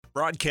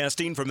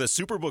Broadcasting from the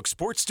Superbook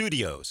Sports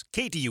Studios,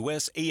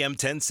 KDUS AM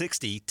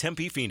 1060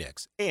 Tempe,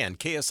 Phoenix, and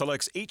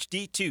KSLX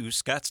HD2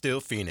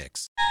 Scottsdale,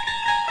 Phoenix.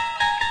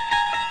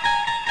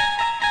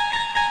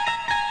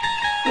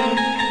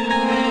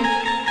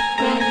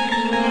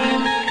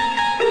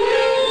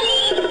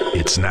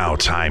 It's now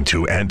time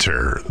to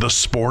enter the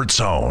Sports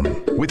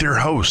Zone with your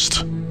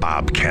host,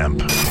 Bob Kemp.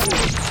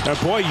 Now,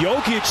 boy,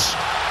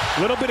 Jokic,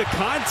 a little bit of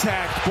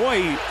contact. Boy,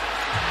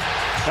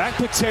 that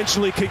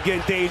potentially could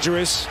get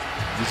dangerous.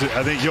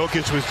 I think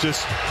Jokic was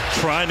just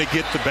trying to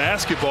get the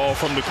basketball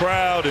from the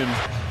crowd. And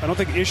I don't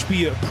think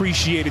Ishbia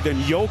appreciated that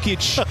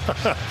Jokic.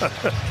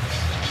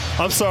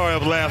 I'm sorry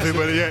I'm laughing,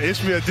 but yeah,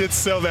 Ishbia did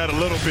sell that a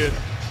little bit.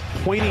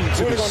 Pointing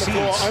to the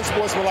seats.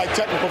 Unsportsmanlike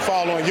technical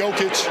foul on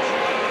Jokic.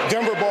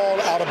 Denver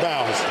ball out of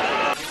bounds.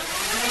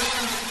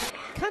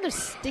 Kind of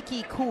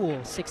sticky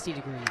cool, 60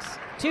 degrees.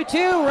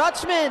 2-2,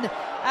 Rutschman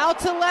out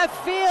to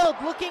left field,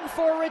 looking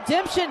for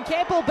redemption.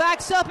 Campbell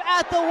backs up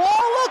at the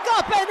wall, look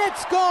up, and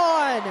it's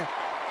gone!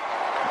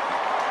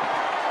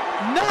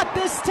 Not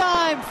this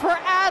time for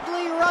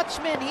Adley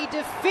Rutschman. He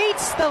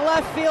defeats the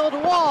left field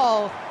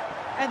wall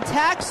and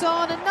tacks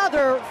on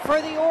another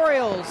for the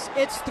Orioles.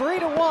 It's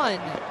 3-1.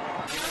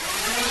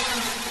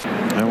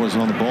 That was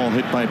on the ball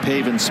hit by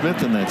Pavin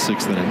Smith in that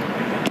sixth inning.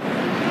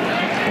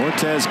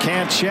 Ortiz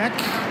can't check.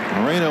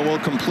 Moreno will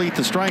complete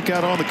the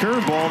strikeout on the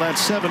curveball.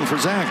 That's 7 for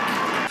Zach.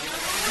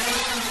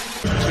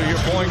 To your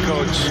point,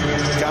 Coach,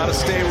 got to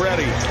stay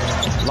ready.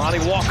 Lonnie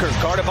Walker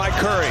guarded by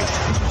Curry.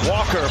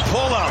 Walker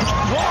pull up.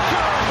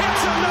 Walker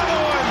hits another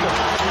one.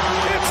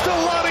 It's the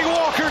Lonnie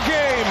Walker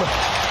game.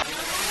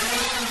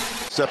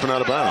 Stepping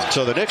out of bounds.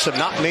 So the Knicks have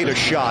not made a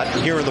shot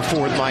here in the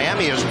fourth.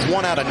 Miami is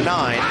 1 out of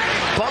 9.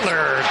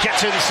 Butler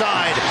gets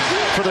inside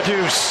for the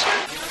deuce.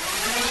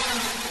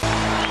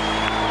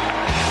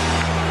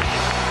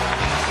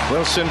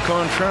 Wilson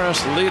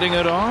Contreras leading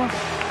it off.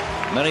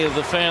 Many of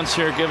the fans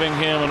here giving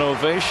him an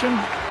ovation.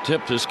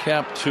 Tipped his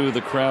cap to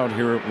the crowd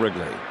here at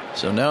Wrigley.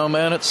 So now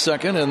man at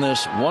second in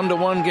this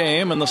 1-1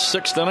 game in the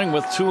sixth inning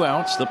with 2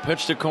 outs. The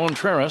pitch to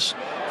Contreras.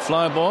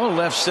 Fly ball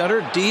left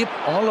center deep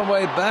all the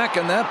way back,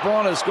 and that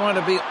ball is going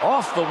to be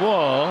off the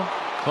wall.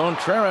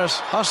 Contreras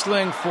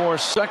hustling for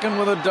second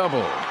with a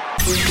double.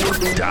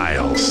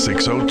 Dial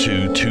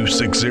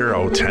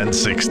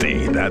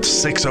 602-260-1060. That's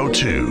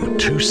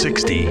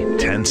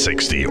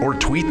 602-260-1060. Or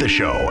tweet the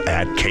show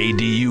at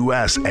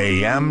KDUS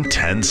AM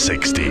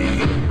 1060.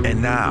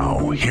 And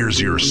now, here's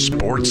your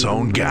Sports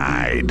Zone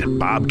guide,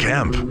 Bob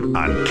Kemp,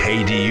 on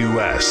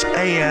KDUS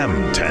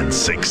AM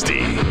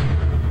 1060.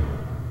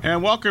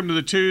 And welcome to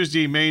the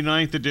Tuesday, May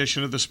 9th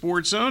edition of the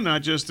Sports Zone.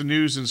 Not just the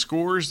news and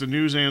scores, the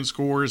news and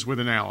scores with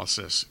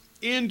analysis.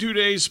 In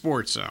today's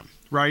Sports Zone,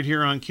 right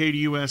here on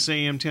KDUS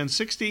AM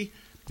 1060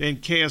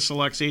 and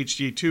KSLX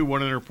HD2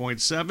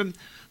 100.7.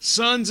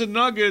 Suns and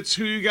Nuggets,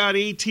 who you got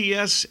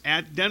ATS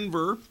at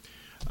Denver.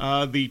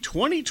 The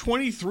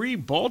 2023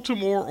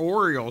 Baltimore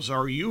Orioles,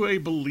 are you a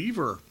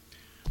believer?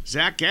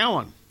 Zach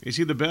Gallen, is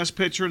he the best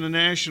pitcher in the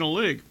National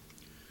League?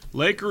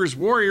 Lakers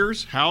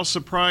Warriors, how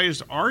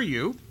surprised are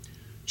you?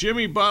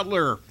 Jimmy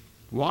Butler,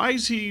 why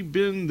has he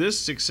been this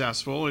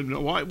successful,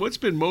 and what's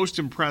been most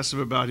impressive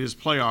about his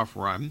playoff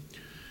run?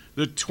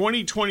 The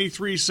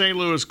 2023 St.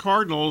 Louis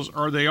Cardinals,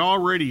 are they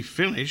already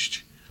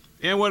finished?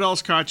 And what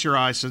else caught your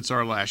eye since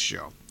our last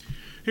show?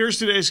 Here's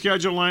today's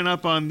schedule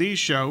lineup on the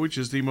show, which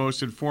is the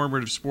most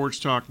informative sports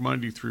talk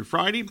Monday through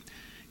Friday.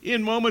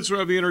 In moments, we'll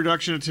have the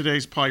introduction of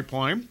today's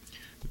pipeline.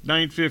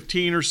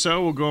 9:15 or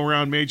so, we'll go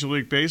around Major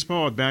League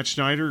Baseball with Matt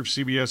Schneider of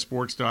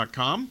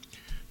CBSSports.com.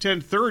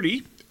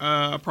 10:30,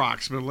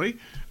 approximately,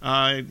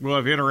 we'll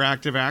have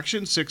interactive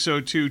action,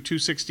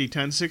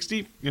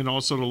 602-260-1060, and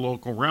also the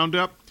local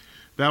roundup.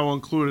 That will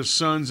include a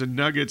Suns and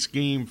Nuggets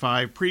Game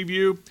 5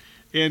 preview,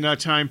 and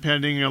time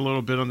pending a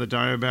little bit on the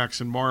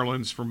Diamondbacks and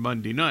Marlins for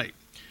Monday night.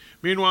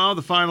 Meanwhile,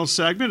 the final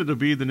segment, it'll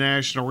be the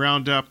National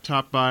Roundup,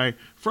 topped by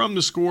From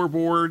the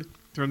Scoreboard,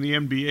 from the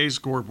NBA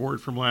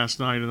scoreboard from last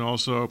night, and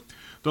also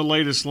the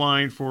latest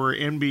line for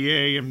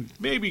NBA, and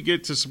maybe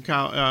get to some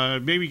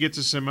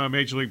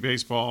Major League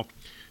Baseball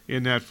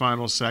in that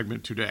final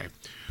segment today.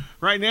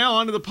 Right now,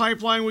 onto the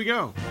pipeline we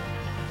go.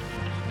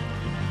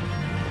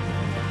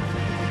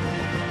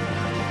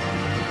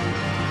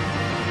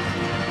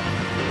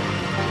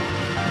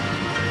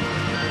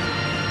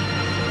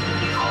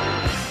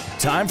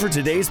 Time for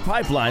today's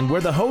pipeline,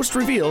 where the host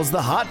reveals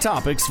the hot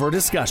topics for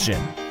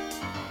discussion.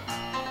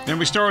 And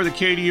we start with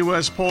the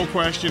KDUS poll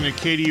question at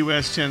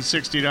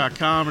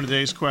KDUS1060.com. And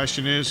today's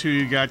question is, who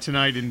you got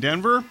tonight in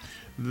Denver?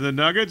 The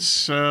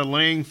Nuggets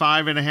laying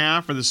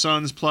 5.5, or the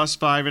Suns plus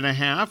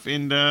 5.5.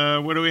 And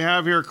what do we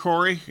have here,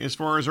 Corey, as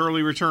far as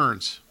early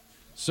returns?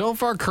 So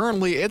far,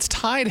 currently, it's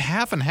tied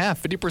half and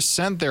half,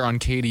 50% there on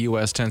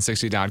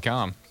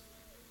KDUS1060.com.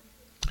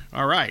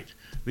 All right.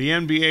 The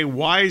NBA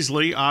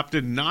wisely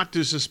opted not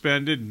to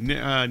suspend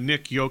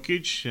Nick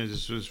Jokic,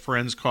 as his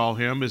friends call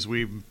him, as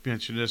we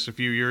mentioned this a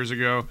few years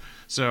ago.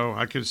 So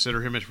I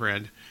consider him a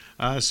friend.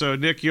 So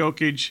Nick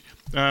Jokic,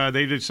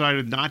 they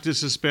decided not to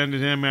suspend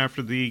him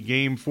after the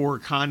Game 4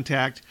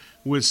 contact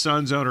with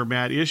Suns owner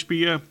Matt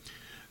Ishbia.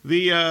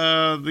 The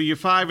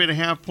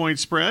 5.5-point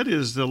spread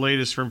is the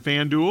latest from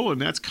FanDuel, and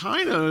that's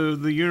kind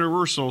of the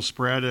universal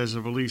spread as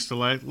of at least the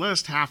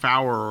last half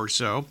hour or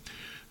so.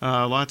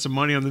 Lots of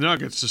money on the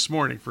Nuggets this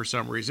morning for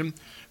some reason.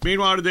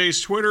 Meanwhile,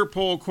 today's Twitter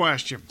poll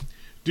question: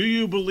 do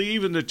you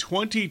believe in the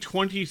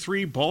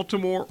 2023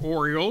 Baltimore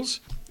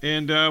Orioles?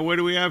 And what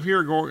do we have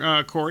here,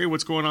 Corey?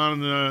 What's going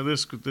on in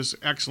this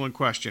excellent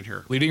question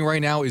here? Leading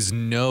right now is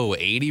no.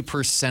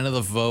 80% of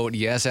the vote.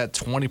 Yes, at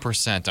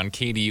 20% on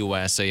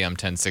KDUS AM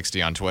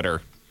 1060 on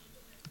Twitter.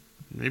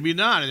 Maybe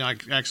not an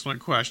excellent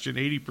question.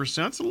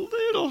 80% is a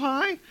little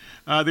high.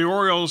 The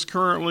Orioles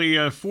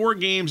currently 4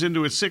 games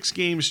into a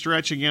 6-game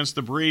stretch against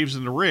the Braves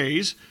and the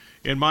Rays.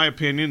 In my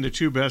opinion, the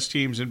 2 best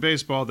teams in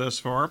baseball thus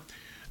far.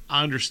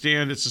 I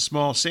understand it's a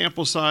small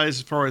sample size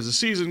as far as the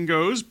season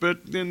goes, but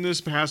in this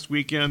past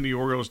weekend, the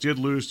Orioles did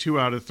lose 2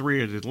 out of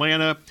 3 at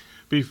Atlanta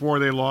before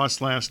they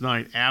lost last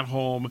night at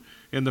home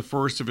in the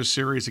first of a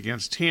series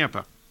against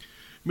Tampa.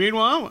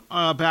 Meanwhile,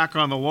 back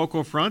on the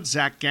local front,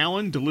 Zach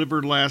Gallen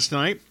delivered last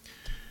night.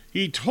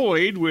 He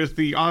toyed with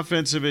the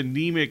offensive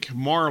anemic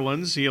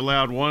Marlins. He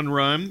allowed 1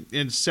 run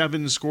in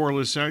 7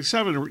 scoreless,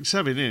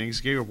 7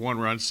 innings, gave up 1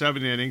 run,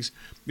 7 innings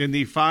in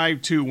the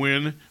 5-2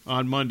 win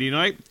on Monday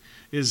night.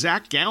 Is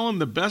Zach Gallen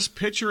the best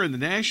pitcher in the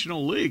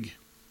National League?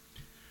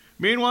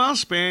 Meanwhile,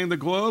 spanning the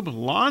globe,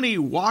 Lonnie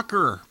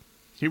Walker.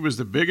 He was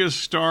the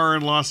biggest star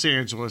in Los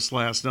Angeles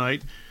last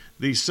night.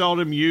 The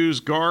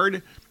seldom-used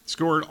guard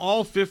scored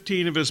all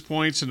 15 of his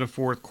points in the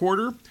fourth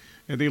quarter.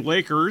 And the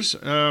Lakers,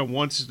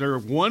 once they're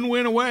 1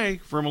 win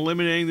away from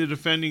eliminating the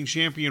defending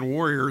champion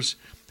Warriors.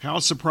 How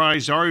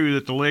surprised are you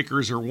that the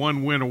Lakers are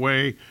 1 win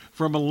away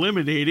from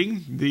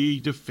eliminating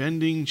the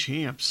defending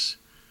champs?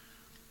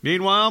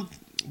 Meanwhile,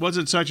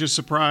 wasn't such a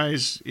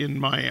surprise in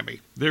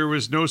Miami. There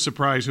was no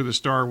surprise who the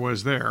star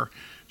was there.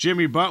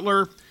 Jimmy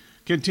Butler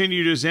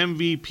continued his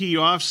MVP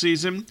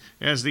offseason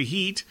as the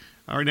Heat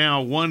are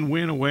now 1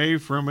 win away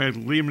from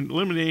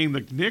eliminating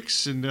the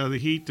Knicks, and the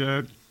Heat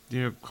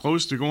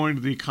close to going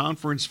to the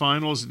conference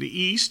finals in the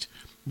East.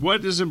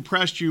 What has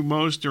impressed you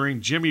most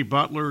during Jimmy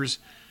Butler's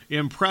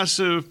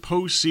impressive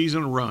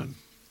postseason run?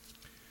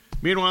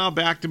 Meanwhile,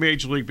 back to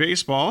Major League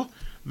Baseball.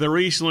 The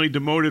recently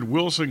demoted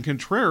Wilson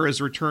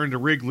Contreras returned to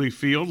Wrigley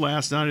Field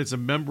last night as a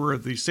member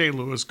of the St.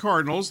 Louis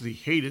Cardinals, the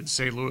hated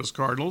St. Louis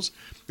Cardinals,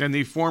 and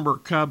the former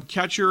Cub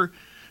catcher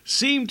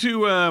seemed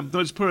to,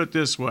 let's put it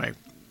this way,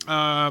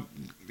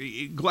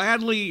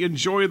 gladly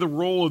enjoy the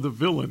role of the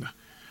villain.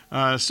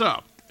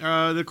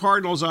 The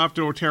Cardinals off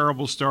to a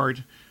terrible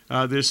start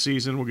this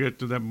season. We'll get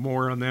to them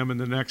more on them in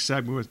the next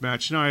segment with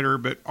Matt Schneider.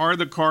 But are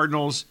the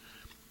Cardinals,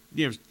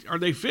 are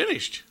they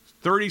finished?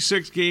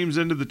 36 games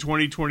into the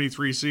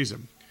 2023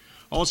 season.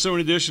 Also,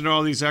 in addition to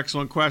all these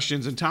excellent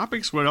questions and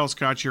topics, what else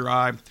caught your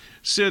eye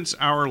since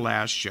our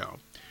last show?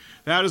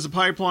 That is the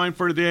pipeline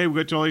for today.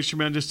 We'll get to all these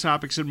tremendous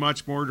topics and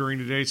much more during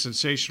today's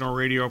sensational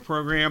radio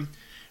program.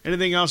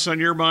 Anything else on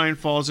your mind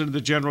falls into the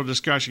general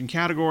discussion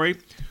category.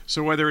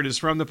 So whether it is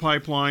from the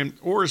pipeline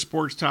or a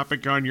sports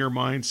topic on your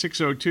mind,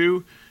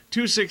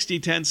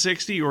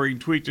 602-260-1060, or you can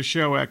tweet the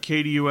show at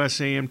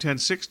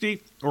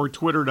KDUSAM1060 or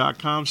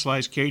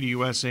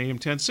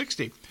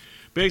twitter.com/KDUSAM1060.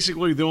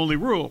 Basically, the only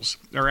rules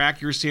are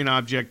accuracy and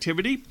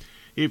objectivity.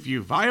 If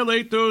you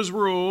violate those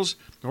rules,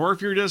 or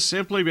if you're just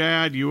simply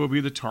bad, you will be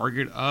the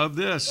target of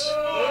this.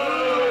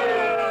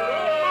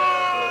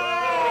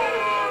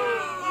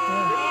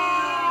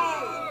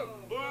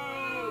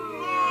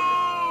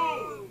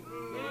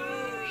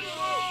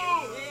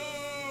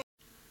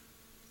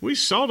 We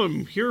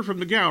seldom hear from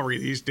the gallery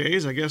these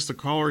days. I guess the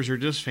callers are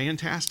just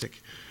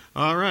fantastic.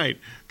 All right.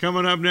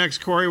 Coming up next,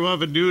 Corey, we'll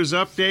have a news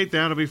update.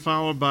 That'll be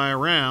followed by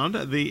around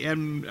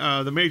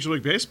the Major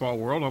League Baseball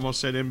world.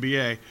 Almost said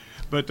NBA.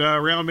 But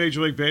around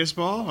Major League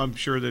Baseball, I'm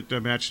sure that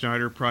Matt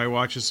Schneider probably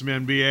watches some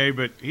NBA,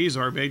 but he's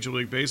our Major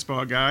League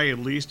Baseball guy, at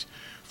least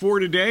for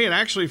today, and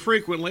actually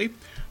frequently.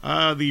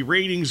 The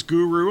ratings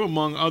guru,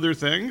 among other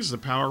things, the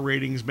power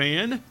ratings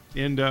man,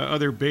 and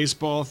other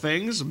baseball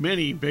things,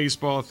 many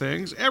baseball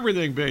things,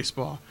 everything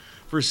baseball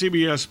for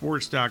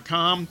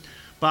CBSSports.com.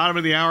 Bottom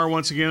of the hour,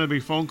 once again, it'll be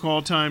phone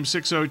call time,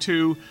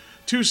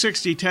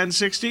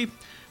 602-260-1060.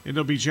 And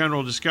there'll be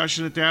general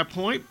discussion at that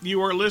point.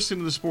 You are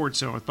listening to the Sports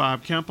Zone with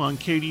Bob Kemp on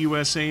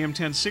KDUS AM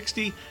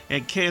 1060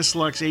 and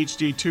KSLX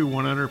HD2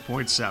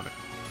 100.7.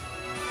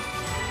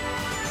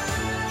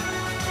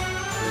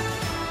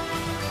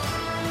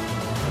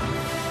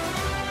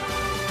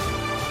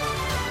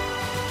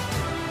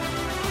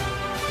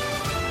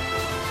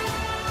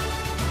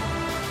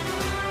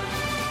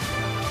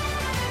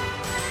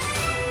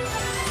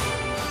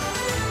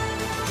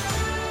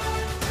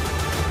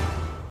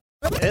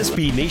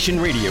 SB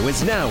Nation Radio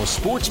is now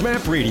Sports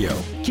Map Radio,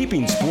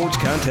 keeping sports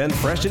content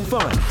fresh and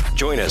fun.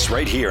 Join us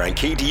right here on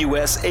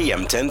KDUS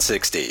AM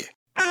 1060.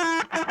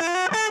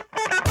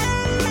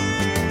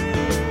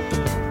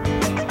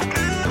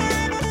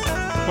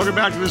 Welcome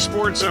back to the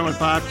Sports Zone with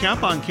Bob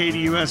Kemp on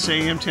KDUS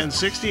AM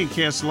 1060 and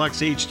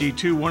KSLX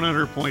HD2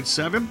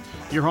 100.7.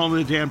 You're home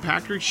to the Dan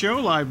Patrick Show,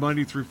 live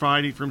Monday through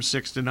Friday from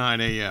 6 to 9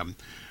 a.m.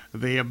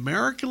 The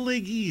American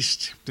League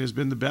East has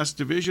been the best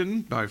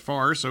division by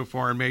far so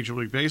far in Major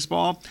League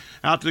Baseball.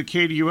 Out to the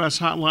KDUS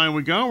hotline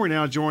we go. We're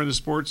now joined in the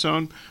Sports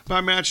Zone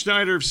by Matt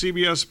Schneider of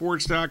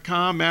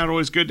CBSSports.com. Matt,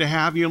 always good to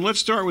have you. And let's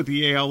start with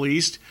the AL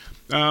East.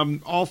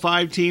 All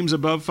 5 teams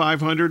above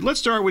 500. Let's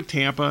start with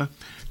Tampa,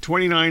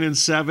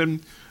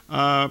 29-7.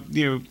 Are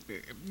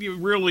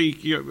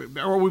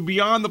we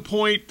beyond the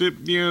point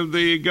that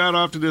they got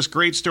off to this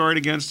great start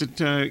against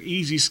an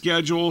easy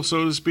schedule,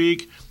 so to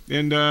speak,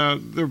 and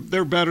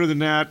they're better than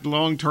that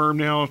long term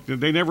now.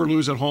 They never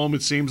lose at home.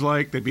 It seems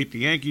like they beat the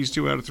Yankees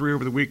 2 out of 3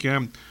 over the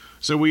weekend.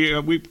 So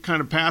we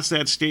kind of passed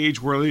that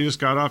stage where they just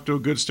got off to a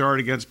good start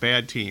against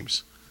bad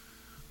teams.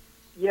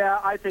 Yeah,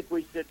 I think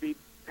we should be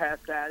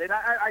past that, and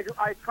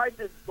I tried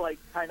to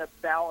kind of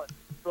balance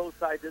both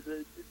sides of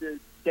the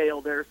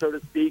scale there, so to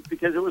speak,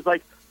 because it was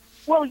like,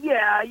 well,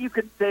 yeah, you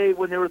could say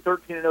when they were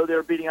 13-0, they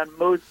were beating on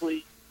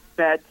mostly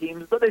bad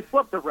teams, but they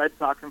swept the Red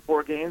Sox in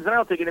 4 games, and I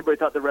don't think anybody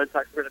thought the Red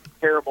Sox were going to be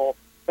terrible.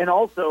 And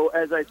also,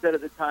 as I said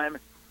at the time,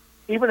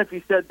 even if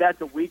you said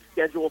that's a weak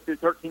schedule through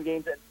 13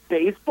 games in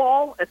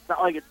baseball, it's not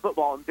like it's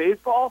football in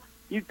baseball,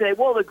 you'd say,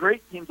 well, the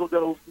great teams will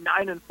go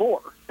 9-4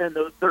 in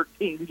those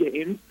 13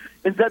 games.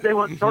 Instead, they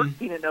went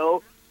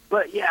 13-0.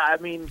 But, yeah, I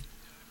mean,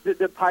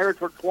 the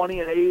Pirates were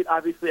 20-8.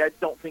 Obviously, I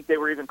don't think they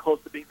were even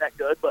close to being that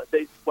good, but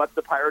they swept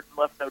the Pirates and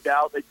left no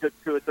doubt. They took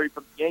 2 or 3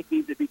 from the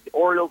Yankees. They beat the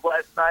Orioles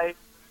last night.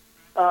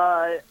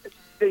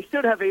 They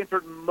should have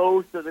answered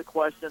most of the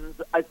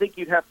questions. I think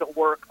you'd have to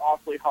work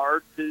awfully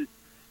hard to,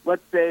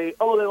 let's say,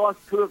 they lost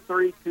 2 of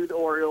 3 to the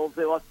Orioles.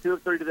 They lost 2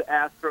 of 3 to the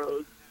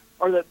Astros,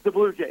 or the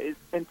Blue Jays,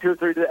 and 2 of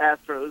 3 to the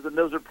Astros, and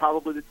those are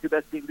probably the 2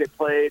 best teams they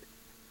played.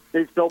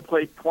 They still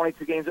played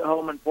 22 games at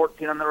home and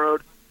 14 on the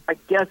road. I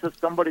guess if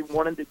somebody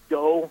wanted to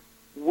go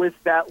with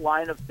that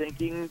line of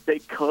thinking, they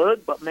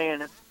could. But,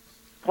 man, it's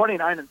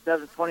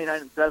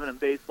 29-7 in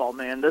baseball,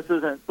 man. This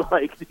isn't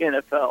like the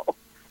NFL.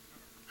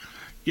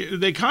 Yeah,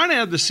 they kind of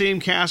have the same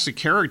cast of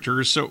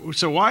characters.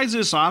 So why is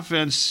this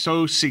offense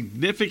so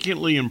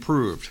significantly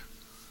improved?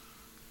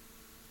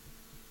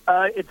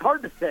 It's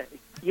hard to say.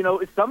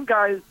 Some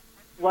guys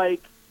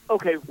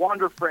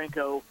Wander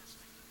Franco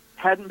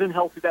hadn't been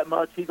healthy that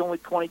much. He's only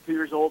 22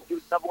 years old. He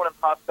was number one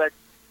prospect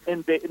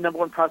in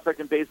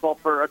baseball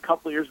for a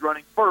couple of years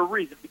running for a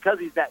reason, because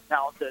he's that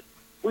talented.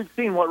 We've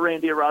seen what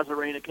Randy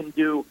Arozarena can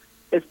do,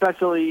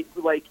 especially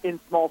in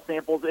small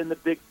samples in the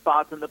big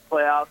spots in the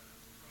playoffs.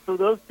 So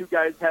those 2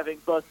 guys having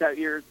bust-out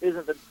years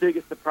isn't the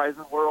biggest surprise in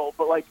the world.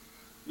 But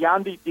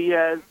Yandy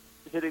Diaz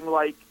hitting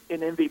an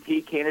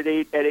MVP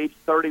candidate at age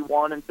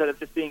 31 instead of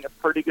just being a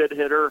pretty good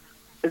hitter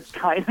is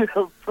kind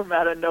of from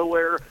out of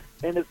nowhere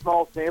in a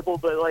small sample.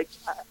 But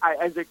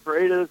Isaac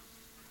Paredes,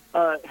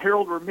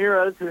 Harold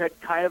Ramirez, who had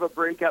kind of a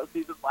breakout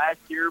season last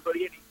year, but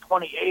he's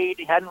 28.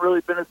 He hadn't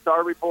really been a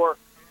star before.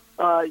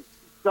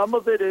 Some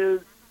of it is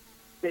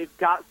they've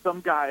got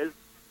some guys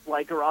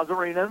like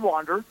Arozarena and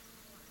Wander.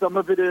 Some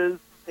of it is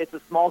it's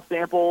a small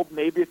sample.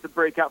 Maybe it's a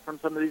breakout from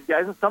some of these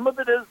guys. And some of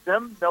it is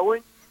them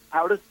knowing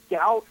how to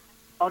scout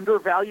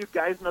undervalued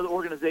guys in other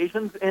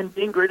organizations and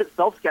being great at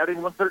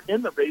self-scouting once they're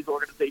in the Rays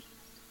organization.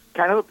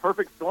 Kind of a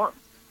perfect storm.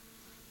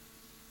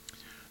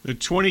 The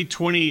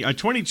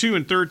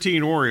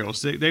 22-13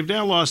 Orioles. They've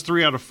now lost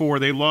 3 out of 4.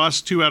 They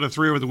lost 2 out of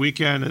 3 over the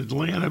weekend in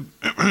Atlanta.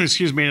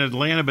 In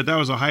Atlanta, but that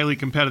was a highly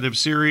competitive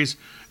series.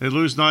 They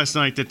lose last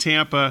night to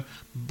Tampa.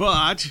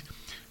 But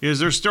is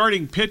their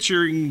starting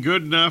pitching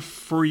good enough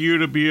for you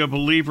to be a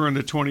believer in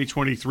the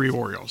 2023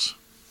 Orioles?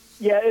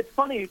 Yeah, it's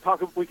funny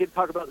we can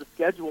talk about the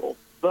schedule,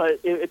 but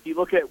if you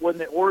look at when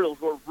the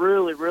Orioles were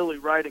really, really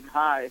riding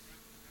high,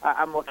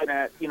 I'm looking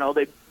at,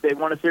 they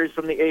won a series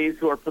from the A's,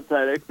 who are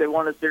pathetic. They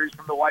won a series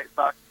from the White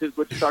Sox,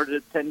 which started a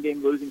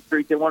 10-game losing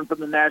streak. They won from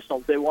the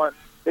Nationals. They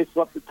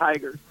swept the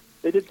Tigers.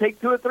 They did take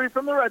 2 or 3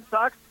 from the Red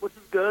Sox, which is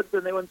good.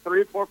 Then they won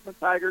 3 or 4 from the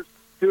Tigers,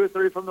 2 or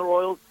 3 from the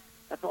Royals.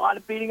 That's a lot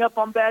of beating up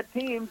on bad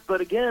teams.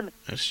 But again,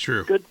 that's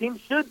true. Good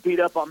teams should beat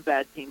up on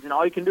bad teams, and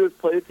all you can do is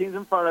play the teams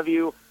in front of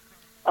you.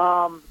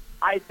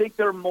 I think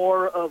they're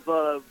more of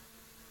a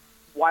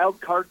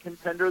wild card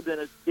contender than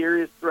a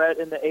serious threat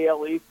in the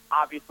AL East.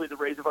 Obviously, the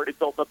Rays have already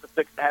built up a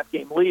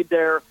 6.5-game lead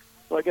there,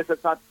 so I guess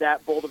that's not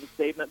that bold of a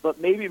statement, but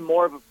maybe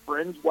more of a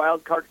fringe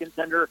wild card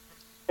contender.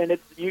 And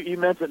it's you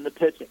mentioned the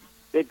pitching.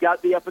 They've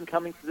got the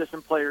up-and-coming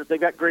position players. They've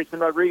got Grayson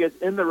Rodriguez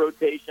in the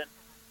rotation,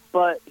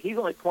 but he's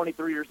only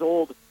 23 years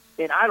old,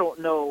 and I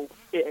don't know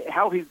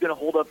how he's going to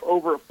hold up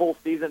over a full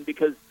season,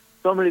 because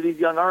so many of these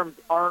young arms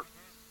aren't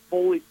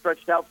fully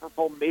stretched out for a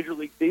full major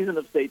league season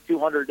of, say,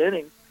 200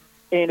 innings.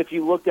 And if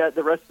you looked at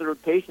the rest of the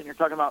rotation, you're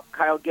talking about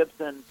Kyle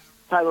Gibson,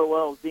 Tyler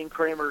Wells, Dean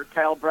Kramer,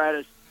 Kyle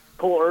Bradish,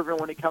 Cole Irvin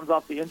when he comes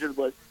off the injured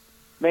list.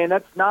 Man,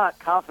 that's not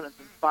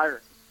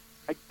confidence-inspiring.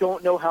 I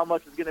don't know how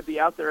much is going to be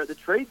out there at the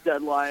trade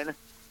deadline.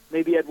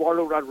 Maybe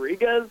Eduardo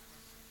Rodriguez.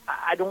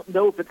 I don't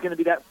know if it's going to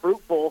be that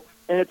fruitful.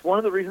 And it's one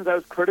of the reasons I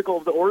was critical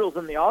of the Orioles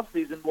in the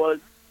offseason was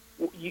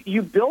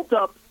you built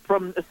up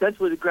from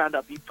essentially the ground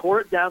up. You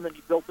tore it down, then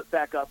you built it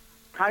back up.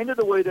 kind of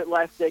the way that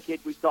last decade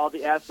we saw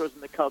the Astros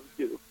and the Cubs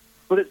do.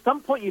 But at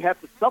some point you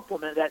have to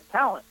supplement that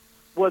talent,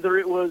 whether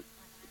it was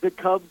the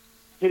Cubs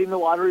hitting the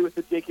lottery with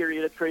the Jake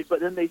Arrieta trade, but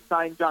then they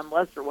signed John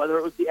Lester, whether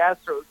it was the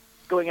Astros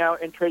going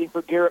out and trading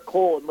for Garrett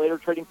Cole and later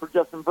trading for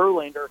Justin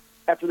Verlander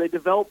after they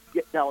developed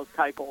Dallas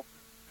Keuchel.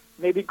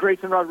 Maybe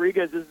Grayson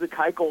Rodriguez is the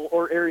Keuchel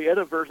or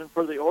Arrieta version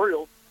for the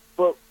Orioles,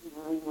 but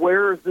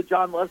where's the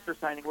John Lester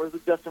signing? Where's the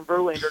Justin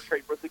Verlander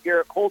trade? Where's the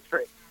Garrett Cole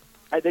trade?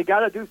 They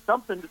got to do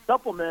something to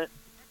supplement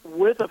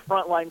with a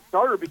frontline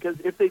starter, because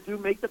if they do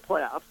make the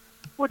playoffs,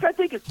 which I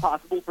think is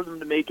possible for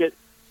them to make it,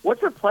 what's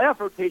their playoff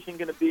rotation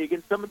going to be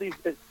against some of these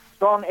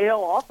strong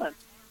AL offense?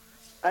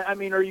 I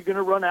mean, are you going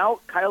to run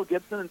out Kyle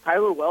Gibson and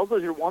Tyler Wells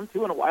as your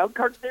 1-2 in a wild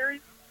card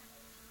series?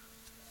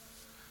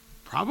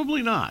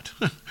 Probably not.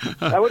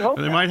 I would hope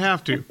they not. might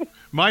have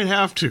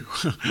to.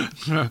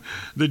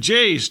 The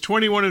Jays,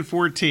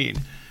 21-14.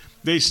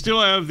 They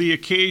still have the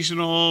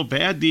occasional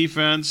bad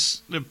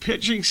defense. The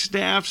pitching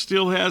staff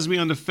still has me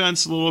on the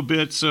fence a little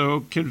bit,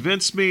 so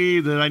convince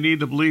me that I need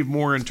to believe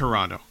more in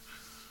Toronto.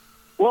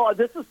 Well,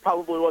 this is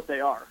probably what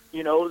they are.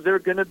 You know, they're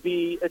going to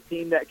be a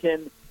team that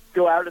can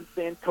go out and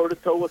stand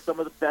toe-to-toe with some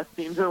of the best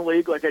teams in the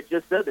league. Like I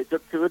just said, they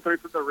took 2 or 3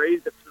 from the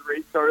Rays after the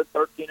Rays started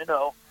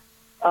 13-0.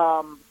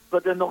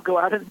 But then they'll go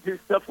out and do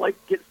stuff like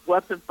get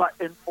swept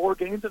in 4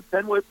 games in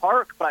Fenway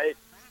Park by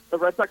the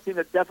Red Sox team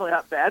that's definitely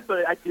not bad,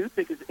 but I do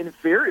think is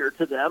inferior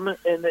to them.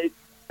 And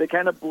they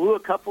kind of blew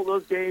a couple of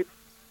those games,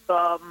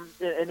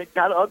 and it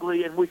got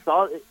ugly. And we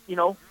saw it, you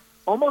know,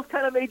 almost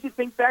kind of made you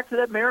think back to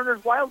that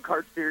Mariners wild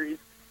card series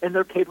and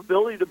their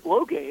capability to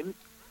blow games.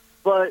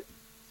 But,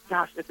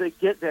 gosh, if they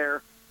get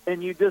there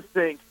and you just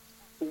think,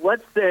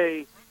 let's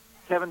say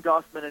Kevin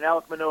Gausman and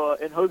Alek Manoah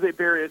and Jose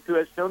Barrios, who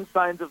has shown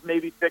signs of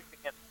maybe fixing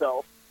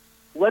himself,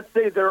 let's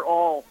say they're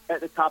all at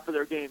the top of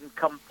their game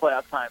come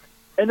playoff time.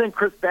 And then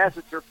Chris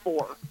Bassett's your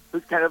 4,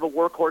 who's kind of a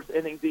workhorse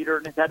innings eater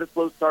and has had a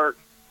slow start.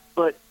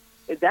 But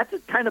that's a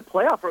kind of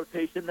playoff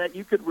rotation that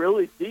you could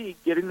really see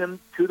getting them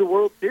to the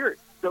World Series.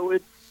 So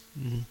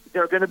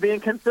they're going to be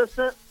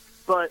inconsistent,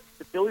 but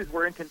the Phillies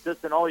were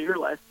inconsistent all year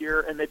last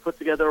year, and they put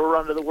together a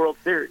run to the World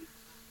Series.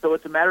 So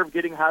it's a matter of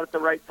getting hot at the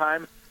right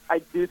time. I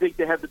do think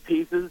they have the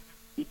pieces.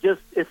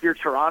 If you're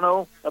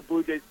Toronto, a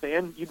Blue Jays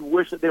fan, you'd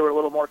wish that they were a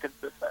little more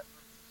consistent.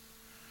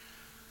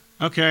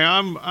 Okay,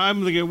 I'm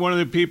one of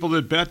the people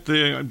that bet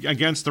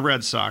against the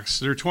Red Sox.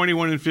 They're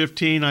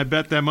 21-15. I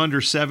bet them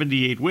under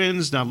 78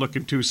 wins. Not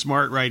looking too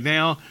smart right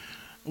now.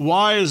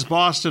 Why is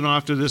Boston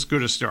off to this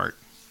good a start?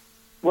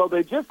 Well,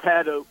 they just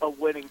had a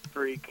winning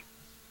streak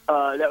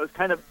that was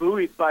kind of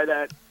buoyed by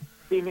that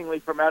seemingly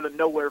from out of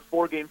nowhere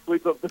 4-game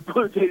sweep of the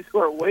Blue Jays, who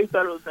are way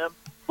better than them.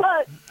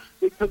 But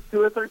they took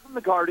 2 or 3 from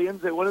the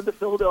Guardians. They went into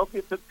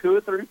Philadelphia, took 2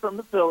 or 3 from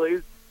the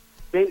Phillies.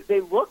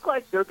 They look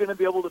like they're going to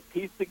be able to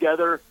piece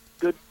together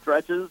good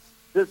stretches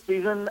this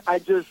season. I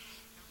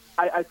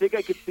think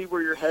I could see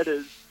where your head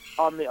is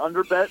on the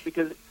under bet,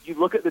 because you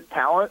look at the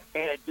talent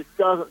and it just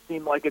doesn't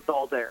seem like it's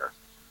all there,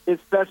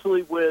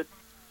 especially with,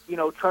 you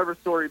know, Trevor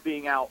Story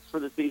being out for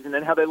the season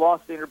and how they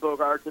lost Xander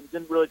Bogaerts and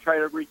didn't really try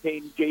to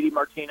retain J.D.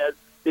 Martinez.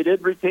 They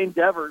did retain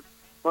Devers,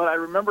 but I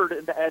remembered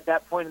at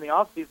that point in the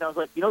offseason, I was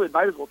like, you know, they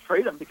might as well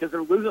trade him because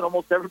they're losing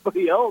almost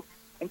everybody else.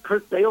 And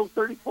Chris Sale's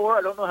 34.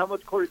 I don't know how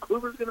much Corey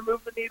Kluber's going to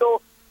move the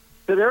needle.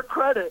 To their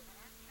credit,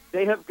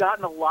 they have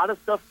gotten a lot of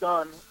stuff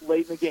done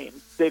late in the game.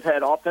 They've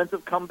had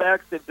offensive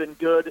comebacks. They've been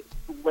good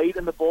late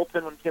in the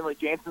bullpen when Kenley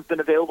Jansen's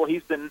been available.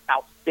 He's been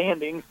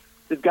outstanding.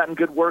 They've gotten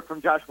good work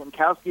from Josh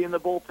Winkowski in the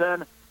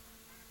bullpen.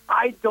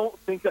 I don't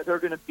think that they're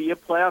going to be a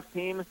playoff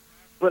team,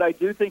 but I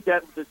do think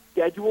that the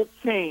schedule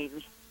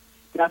change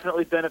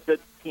definitely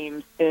benefits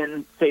teams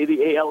in, say,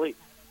 the AL East,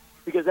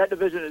 because that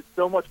division is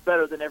so much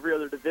better than every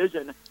other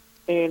division.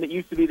 And it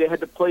used to be they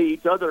had to play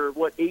each other,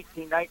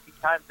 18, 19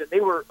 times, and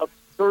they were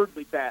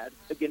absurdly bad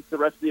against the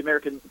rest of the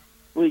American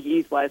League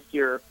East last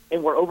year,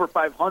 and were over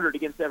 500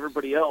 against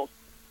everybody else.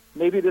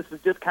 Maybe this is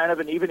just kind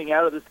of an evening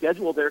out of the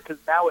schedule there, because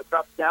now it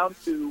drops down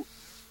to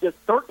just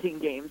 13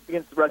 games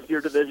against the rest of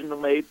your division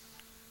mates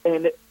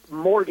and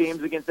more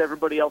games against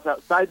everybody else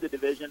outside the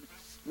division.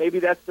 Maybe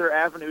that's their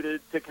avenue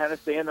to kind of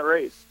stay in the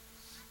race.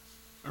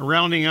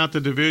 Rounding out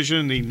the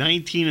division, the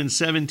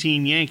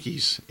 19-17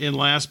 Yankees in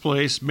last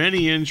place.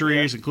 Many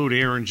injuries, include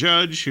Aaron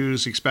Judge,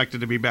 who's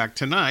expected to be back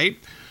tonight,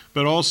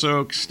 but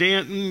also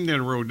Stanton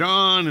and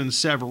Rodon and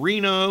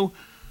Severino.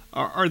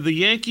 Are the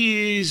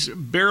Yankees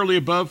barely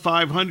above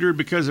 500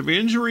 because of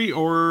injury,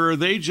 or are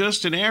they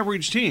just an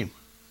average team?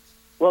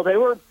 Well, they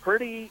were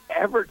pretty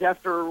average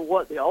after,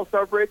 the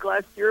All-Star break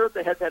last year.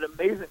 They had that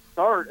amazing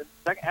start, and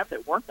the second half they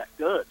weren't that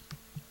good.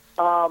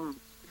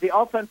 The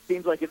offense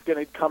seems like it's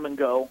going to come and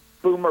go.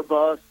 Boom or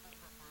bust,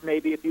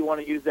 maybe, if you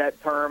want to use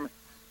that term.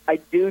 I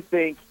do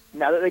think,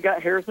 now that they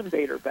got Harrison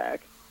Bader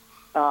back,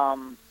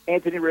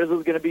 Anthony Rizzo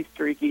is going to be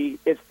streaky.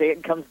 If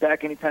Stanton comes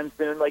back anytime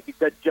soon, like you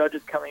said, Judge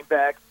is coming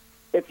back.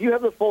 If you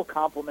have the full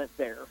complement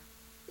there,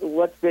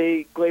 let's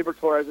say Gleyber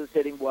Torres is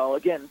hitting well.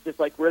 Again, just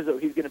like Rizzo,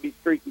 he's going to be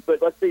streaky.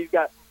 But let's say you've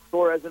got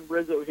Torres and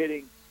Rizzo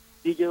hitting,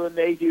 Deagle and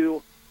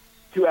Mayhew,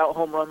 2-out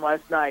home run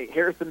last night.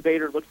 Harrison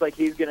Bader looks like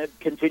he's going to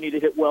continue to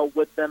hit well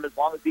with them as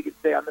long as he can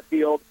stay on the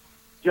field.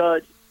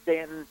 Judge,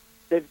 Stanton,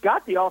 they've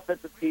got the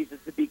offensive pieces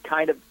to be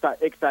kind of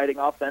exciting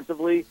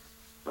offensively,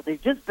 but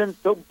they've just been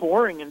so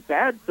boring and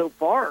bad so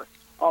far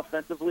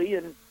offensively.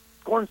 And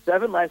scoring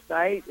 7 last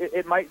night,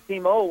 it might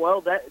seem,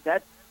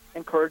 that's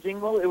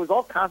encouraging. Well, it was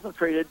all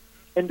concentrated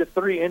into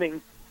 3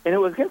 innings, and it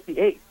was against the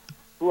A's,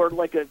 who are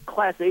like a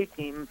Class A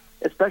team,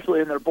 especially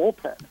in their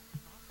bullpen.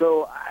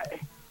 So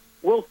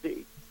we'll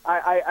see.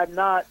 I'm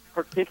not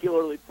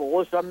particularly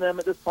bullish on them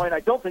at this point. I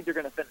don't think they're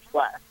going to finish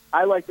last.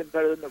 I like them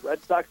better than the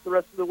Red Sox the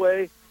rest of the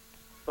way.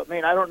 But,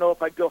 man, I don't know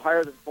if I'd go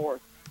higher than 4th.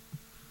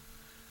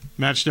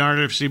 Matt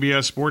Schneider of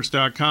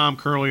CBSSports.com,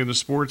 currently in the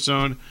Sports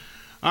Zone.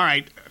 All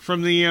right,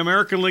 from the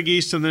American League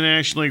East to the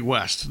National League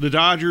West. The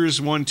Dodgers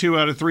won 2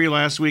 out of 3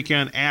 last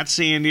weekend at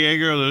San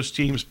Diego. Those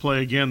teams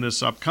play again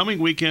this upcoming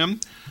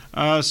weekend.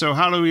 So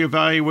how do we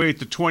evaluate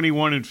the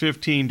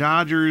 21-15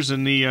 Dodgers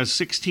and the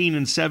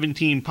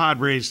 16-17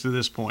 Padres to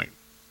this point?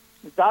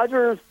 The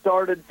Dodgers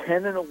started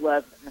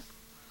 10-11,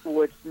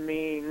 which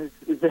means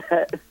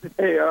that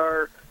they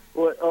are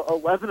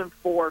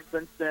 11-4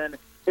 since then.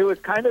 It was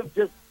kind of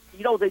just,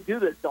 they do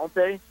this, don't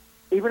they?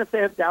 Even if they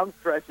have down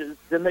stretches,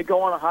 then they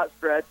go on a hot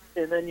stretch,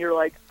 and then you're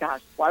like,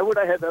 gosh, why would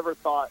I have ever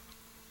thought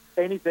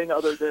anything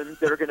other than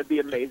they're going to be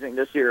amazing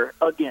this year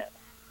again?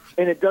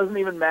 And it doesn't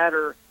even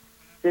matter.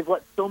 They've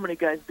let so many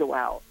guys go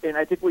out. And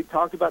I think we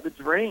talked about the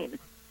drain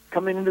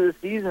coming into the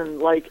season,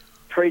 like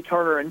Trey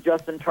Turner and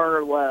Justin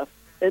Turner left.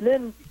 And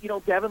then,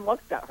 Gavin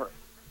Lux got hurt.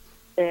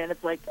 And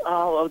it's like,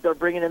 they're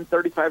bringing in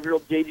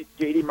 35-year-old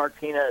J.D.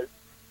 Martinez.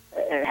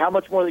 And how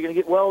much more are they going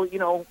to get? Well,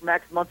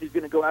 Max Muncy's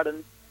going to go out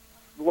and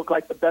look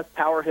like the best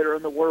power hitter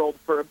in the world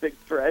for a big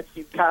stretch.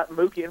 You've got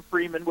Mookie and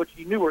Freeman, which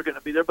you knew were going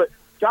to be there. But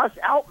Josh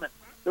Outman,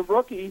 the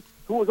rookie,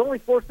 who was only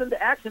forced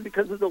into action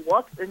because of the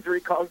Lux injury,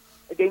 caused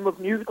a game of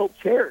musical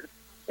chairs.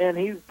 And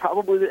he's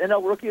probably the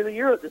NL Rookie of the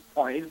Year at this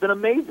point. He's been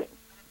amazing.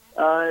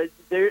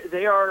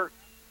 They are,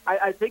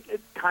 I think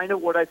it's kind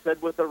of what I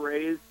said with the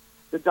Rays.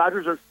 The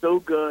Dodgers are so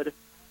good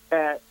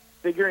at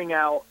figuring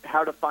out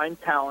how to find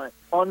talent,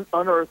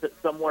 unearth it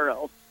somewhere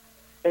else,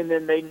 and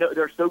then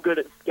they're so good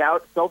at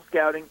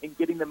self-scouting and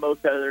getting the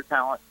most out of their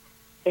talent.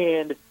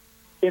 And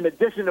in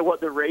addition to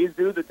what the Rays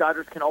do, the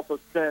Dodgers can also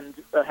spend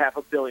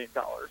 $500 million.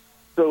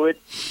 So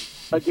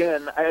it's,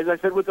 again, as I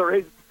said with the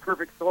Rays, it's a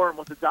perfect storm.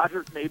 With the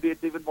Dodgers, maybe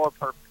it's even more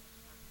perfect.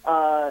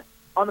 On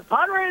the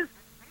Padres,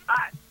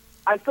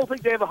 I still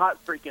think they have a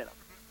hot streak in them.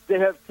 They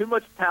have too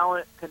much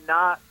talent to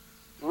not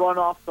run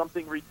off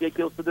something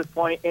ridiculous at this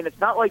point, and it's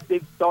not like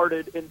they've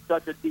started in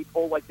such a deep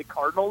hole like the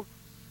Cardinals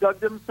dug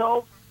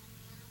themselves.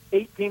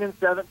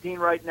 18-17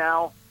 right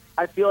now.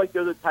 I feel like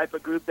they're the type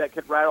of group that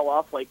could rattle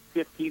off like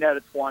 15 out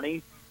of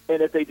 20,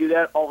 and if they do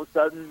that, all of a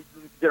sudden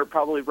they're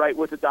probably right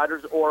with the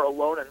Dodgers or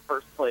alone in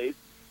first place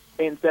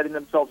and setting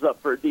themselves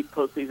up for a deep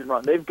postseason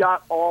run. They've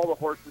got all the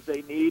horses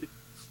they need.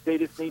 They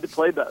just need to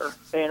play better.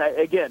 And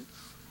again,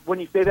 when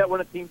you say that when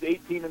a team's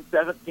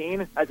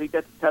 18-17, I think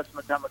that's a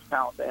testament to how much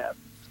talent they have.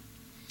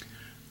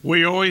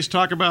 We always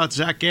talk about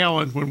Zach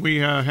Gallen when we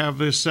have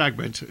this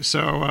segment.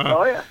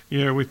 So,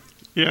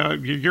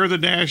 you're the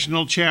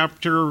national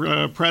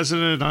chapter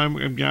president.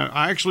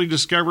 I actually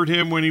discovered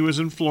him when he was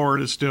in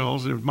Florida still,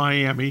 in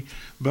Miami.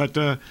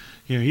 But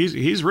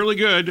he's really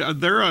good.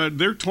 They're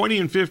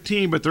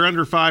 20-15, but they're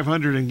under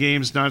 500 in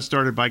games not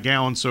started by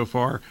Gallen so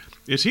far.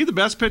 Is he the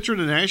best pitcher in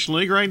the National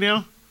League right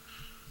now?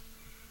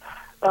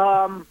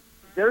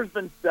 There's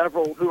been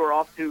several who are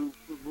off to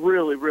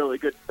really, really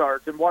good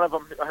starts, and one of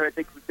them I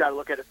think we've got to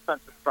look at is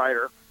Spencer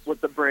Strider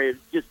with the Braves.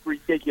 Just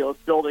ridiculous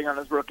building on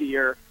his rookie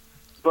year.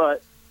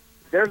 But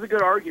there's a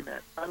good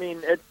argument. I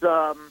mean, it's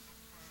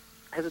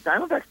has a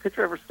Diamondbacks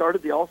pitcher ever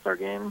started the All-Star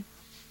game?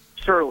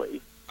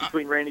 Surely,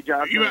 between Randy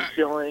Johnson and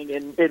Schilling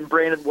and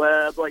Brandon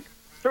Webb. Like,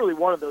 surely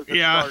one of those has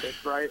started,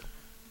 right?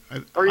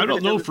 I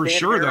don't know for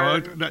sure,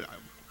 though.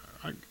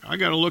 I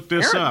got to look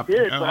this Heron up.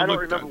 Did, but I don't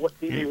remember what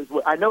team he was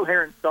with. I know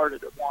Heron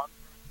started at one,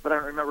 but I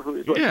don't remember who he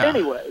was with.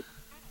 Anyway,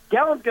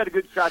 Gallen's got a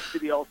good shot to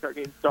be the All-Star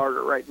game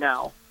starter right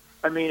now.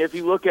 I mean, if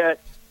you look at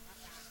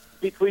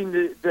between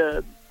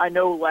the I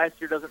know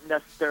last year doesn't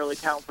necessarily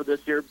count for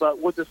this year, but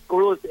with the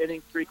scoreless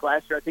inning streak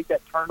last year, I think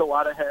that turned a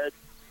lot of heads.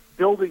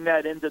 Building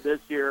that into this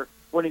year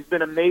when he's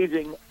been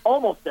amazing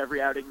almost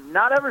every outing,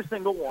 not every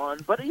single one,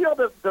 but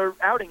the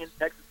outing in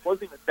Texas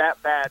wasn't even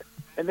that bad,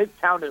 and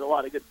they've pounded a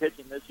lot of good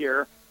pitching this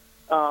year.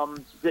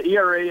 The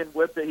ERA and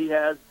WHIP that he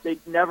has, they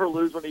never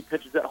lose when he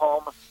pitches at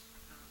home.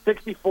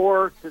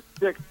 64 to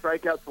 6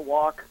 strikeouts to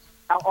walk,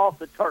 off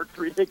the charts,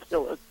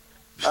 ridiculous.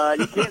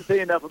 You can't say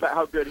enough about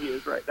how good he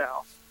is right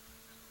now.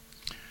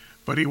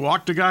 But he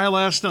walked a guy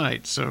last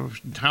night, so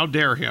how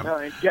dare him?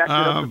 He jacked it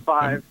up to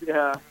 5,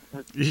 yeah.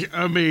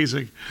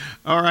 Amazing.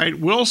 All right,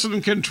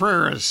 Wilson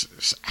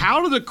Contreras.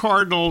 How do the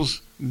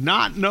Cardinals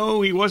not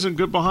know he wasn't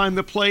good behind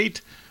the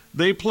plate?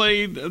 They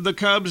played the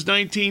Cubs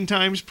 19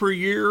 times per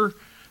year.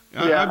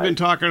 I've been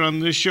talking on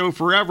this show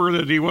forever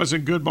that he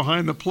wasn't good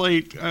behind the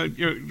plate.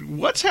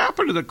 What's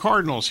happened to the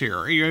Cardinals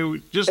here?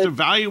 Just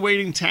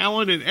evaluating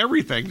talent and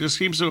everything just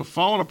seems to have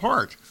fallen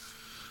apart.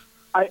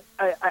 I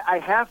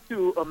have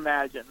to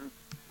imagine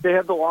they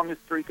have the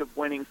longest streak of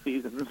winning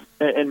seasons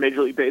in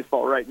Major League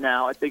Baseball right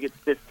now. I think it's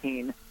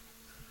 15.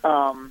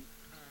 I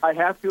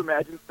have to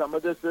imagine some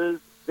of this is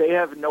they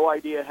have no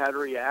idea how to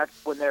react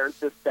when they're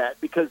this bad,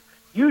 because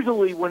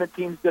usually when a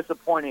team's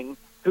disappointing,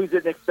 who's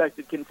an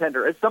expected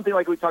contender? It's something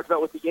like we talked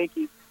about with the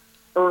Yankees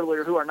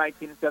earlier, who are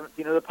 19 and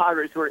 17, or the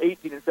Padres, who are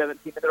 18 and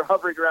 17, and they're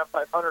hovering around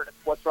 500. It's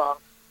what's wrong.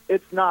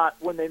 It's not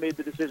when they made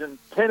the decision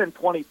 10 and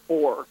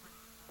 24.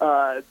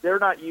 They're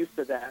not used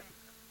to that.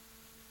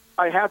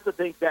 I have to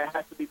think that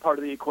has to be part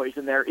of the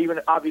equation there. Even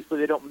obviously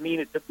they don't mean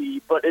it to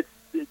be, but it's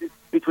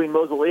between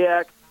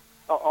Mozeliak,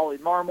 Ollie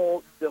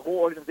Marmol, the whole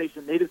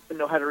organization. They just didn't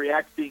know how to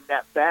react being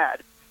that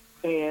bad,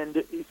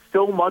 and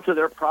so much of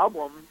their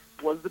problem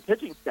was the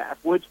pitching staff,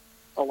 which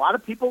a lot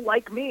of people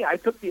like me, I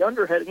took the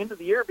under heading into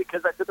the year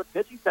because I said the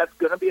pitching staff's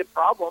going to be a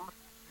problem.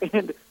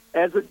 And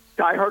as a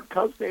diehard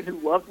Cubs fan who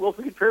loved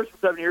Wilson Contreras for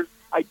 7 years,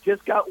 I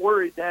just got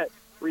worried that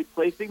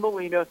replacing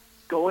Molina,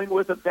 going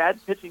with a bad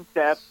pitching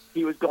staff,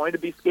 he was going to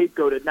be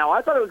scapegoated. Now,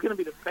 I thought it was going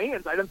to be the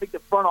fans. I didn't think the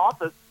front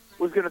office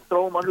was going to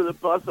throw him under the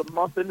bus a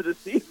month into the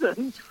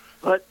season.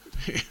 But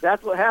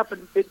that's what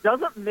happened. It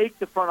doesn't make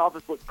the front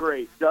office look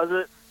great, does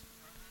it?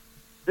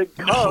 The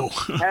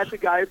Cubs had the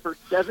guy for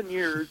 7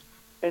 years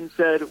and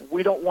said,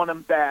 we don't want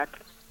him back.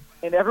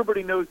 And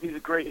everybody knows he's a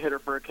great hitter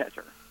for a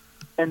catcher.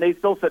 And they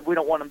still said, we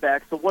don't want him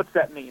back. So what's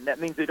that mean? That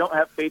means they don't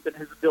have faith in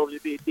his ability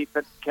to be a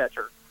defensive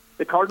catcher.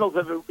 The Cardinals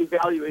have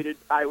evaluated,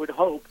 I would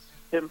hope,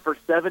 him for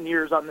 7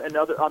 years on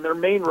their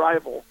main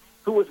rival,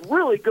 who was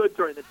really good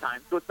during the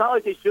time. So it's not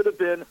like they should have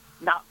been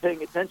not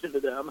paying attention to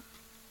them.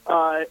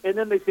 And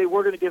then they say,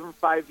 we're going to give him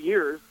 5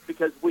 years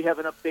because we have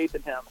enough faith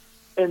in him.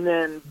 And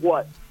then,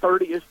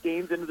 30-ish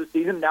games into the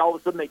season, now all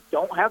of a sudden they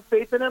don't have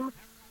faith in him?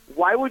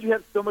 Why would you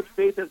have so much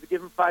faith as to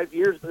give him 5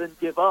 years and then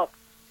give up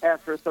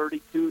after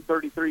 32,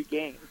 33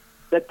 games?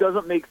 That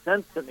doesn't make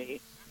sense to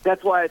me.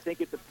 That's why I think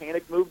it's a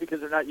panic move,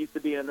 because they're not used to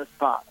being in this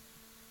spot.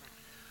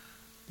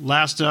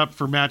 Last up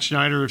for Matt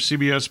Schneider of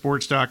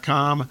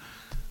CBSSports.com,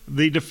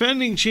 the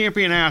defending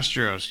champion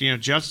Astros.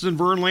 Justin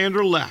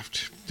Verlander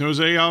left.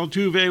 Jose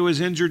Altuve was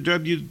injured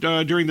during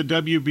the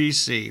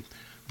WBC.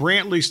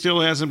 Brantley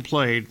still hasn't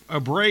played.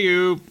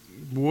 Abreu,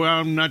 well,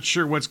 I'm not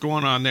sure what's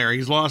going on there.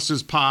 He's lost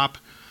his pop.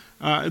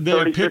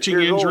 The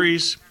pitching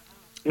injuries.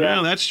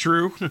 Yeah, that's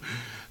true.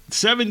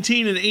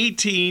 17 and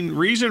 18.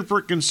 Reason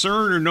for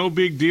concern or no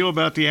big deal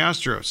about the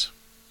Astros?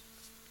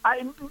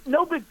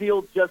 No big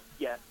deal just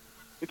yet.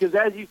 Because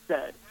as you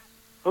said,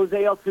 Jose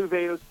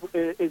Altuve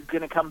is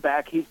going to come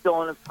back. He's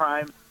still in his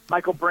prime.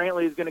 Michael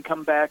Brantley is going to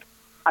come back.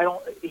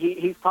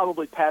 He's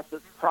probably past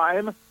his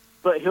prime,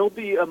 but he'll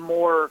be a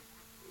more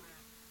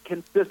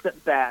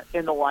consistent bat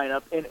in the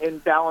lineup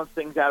and balance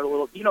things out a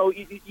little. You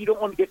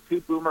don't want to get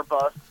too boomer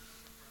bust,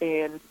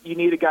 and you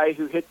need a guy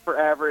who hits for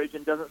average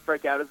and doesn't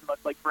strike out as much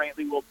like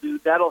Brantley will do.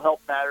 That'll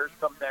help matters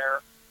from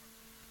there.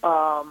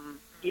 I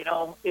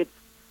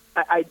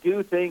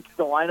do think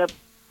the lineup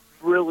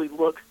really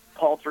looks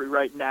paltry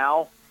right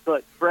now,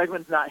 but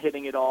Bregman's not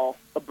hitting at all.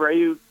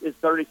 Abreu is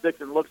 36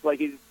 and looks like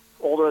he's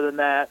older than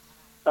that.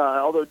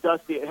 Although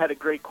Dusty had a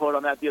great quote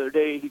on that the other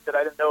day. He said,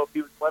 I didn't know if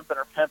he was limping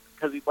or pimping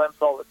because he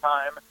limps all the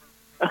time.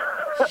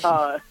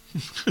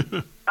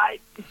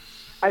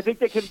 I think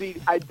they can be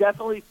 – I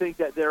definitely think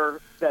that they're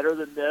better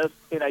than this,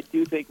 and I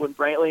do think when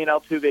Brantley and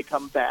Altuve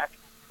come back,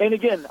 and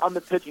again, on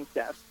the pitching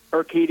staff,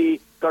 Urquidy,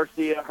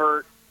 Garcia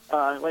hurt,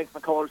 Lance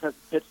McCullers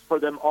hasn't pitched for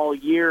them all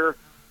year.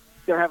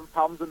 They're having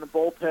problems in the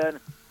bullpen.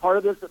 Part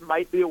of this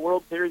might be a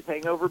World Series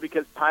hangover,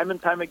 because time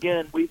and time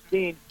again we've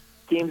seen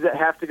teams that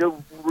have to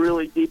go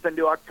really deep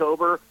into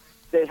October,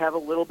 they have a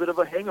little bit of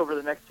a hangover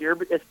the next year,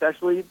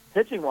 especially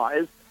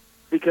pitching-wise,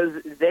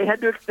 because they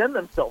had to extend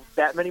themselves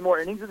that many more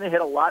innings, and they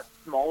had a lot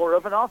smaller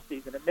of an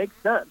offseason. It makes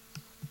sense.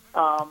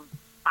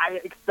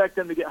 I expect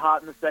them to get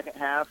hot in the second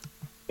half.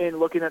 And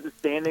looking at the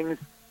standings,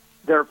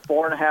 they're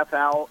 4.5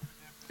 out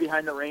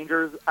behind the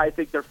Rangers. I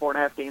think they're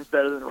 4.5 games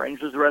better than the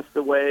Rangers the rest of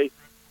the way.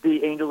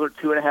 The Angels are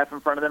 2.5 in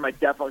front of them. I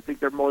definitely think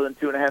they're more than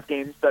 2.5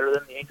 games better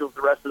than the Angels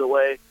the rest of the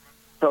way.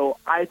 So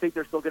I think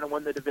they're still going to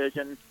win the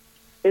division.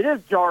 It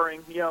is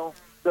jarring,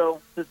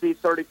 though, to see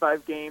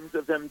 35 games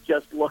of them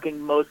just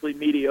looking mostly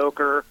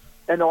mediocre.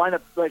 And the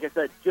lineup, like I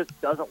said, just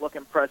doesn't look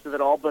impressive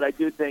at all. But I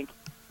do think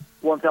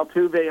once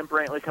Altuve and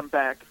Brantley come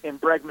back and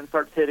Bregman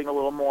starts hitting a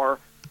little more,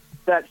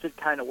 that should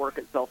kind of work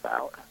itself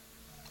out.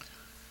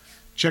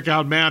 Check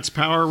out Matt's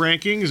power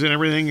rankings and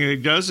everything he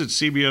does at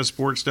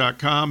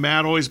CBSSports.com.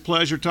 Matt, always a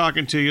pleasure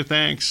talking to you.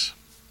 Thanks.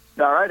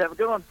 All right, have a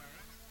good one.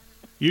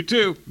 You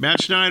too.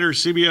 Matt Schneider,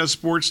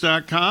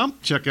 CBSSports.com.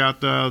 Check out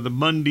the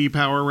Monday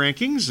power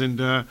rankings. And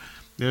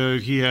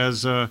he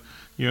has the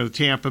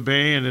Tampa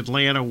Bay and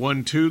Atlanta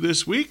 1-2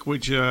 this week,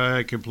 which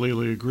I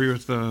completely agree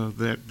with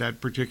that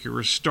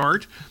particular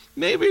start.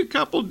 Maybe a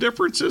couple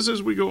differences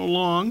as we go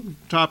along,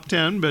 top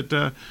 10, but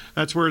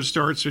that's where it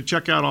starts. So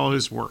check out all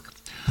his work.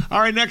 All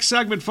right, next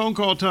segment, phone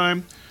call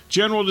time.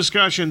 General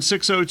discussion,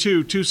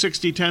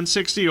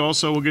 602-260-1060.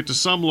 Also, we'll get to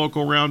some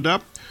local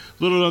roundup.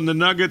 A little on the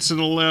Nuggets and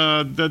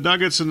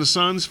the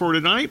Suns for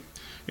tonight.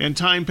 And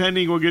time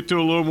pending, we'll get to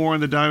a little more on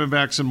the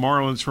Diamondbacks and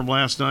Marlins from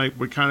last night.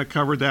 We kind of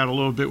covered that a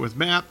little bit with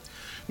Matt.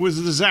 It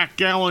was the Zach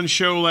Gallen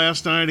show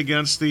last night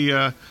against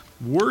the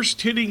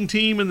worst hitting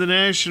team in the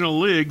National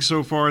League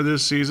so far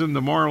this season,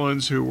 the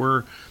Marlins, who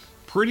were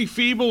pretty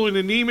feeble and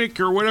anemic,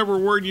 or whatever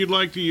word you'd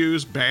like to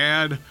use,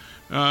 bad.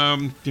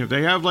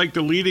 They have like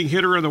the leading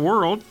hitter in the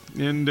world,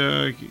 and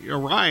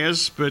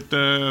Arias, but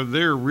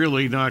they're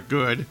really not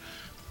good.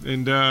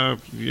 And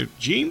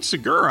Gene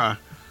Segura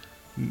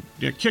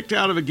kicked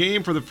out of a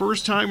game for the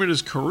first time in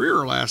his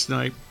career last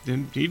night,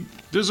 and he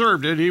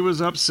deserved it. He was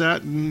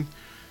upset and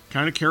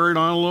kind of carried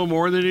on a little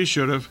more than he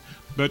should have.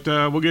 But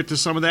we'll get to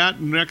some of that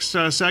next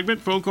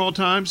segment. Phone call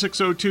time,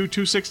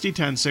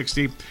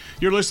 602-260-1060.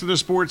 You're listening to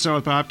Sports Zone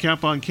with Bob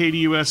Kemp on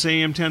KDUS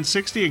AM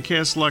 1060 and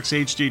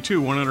KSLX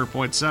HD2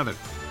 100.7.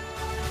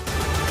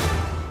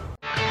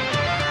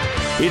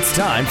 It's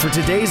time for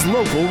today's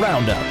local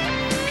roundup.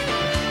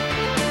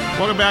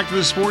 Welcome back to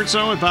the Sports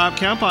Zone with Bob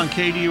Kemp on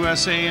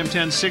KDUS AM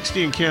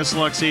 1060 and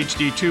KSLX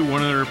HD2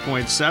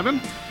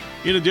 100.7.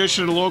 In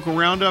addition to the local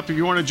roundup, if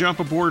you want to jump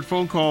aboard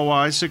phone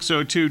call-wise,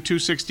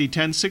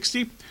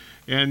 602-260-1060.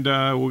 And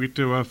we'll get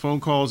to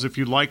phone calls if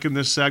you'd like in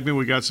this segment.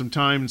 We got some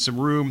time and some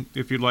room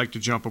if you'd like to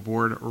jump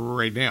aboard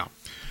right now.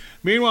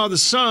 Meanwhile, the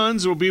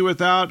Suns will be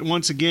without,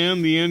 once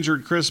again, the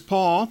injured Chris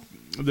Paul.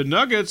 The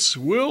Nuggets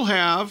will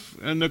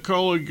have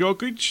Nikola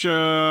Jokic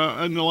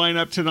in the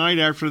lineup tonight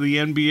after the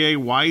NBA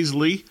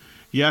wisely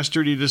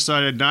yesterday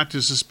decided not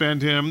to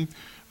suspend him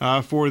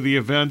for the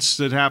events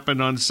that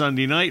happened on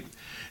Sunday night.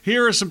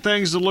 Here are some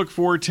things to look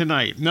for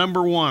tonight.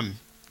 Number one,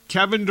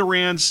 Kevin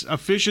Durant's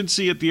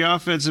efficiency at the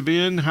offensive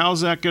end.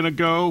 How's that going to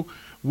go?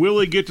 Will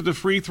he get to the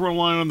free throw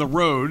line on the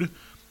road?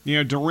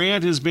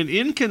 Durant has been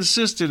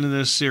inconsistent in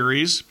this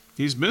series.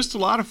 He's missed a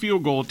lot of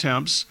field goal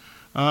attempts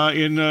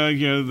in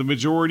the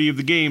majority of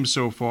the games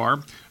so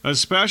far,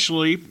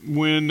 especially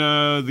when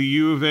the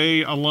U of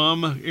A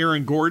alum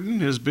Aaron Gordon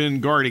has been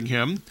guarding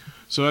him.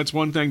 So that's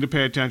one thing to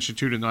pay attention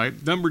to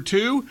tonight. Number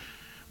two,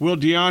 will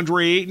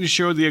DeAndre Ayton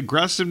show the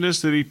aggressiveness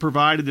that he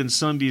provided in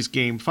Sunday's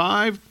Game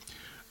 5?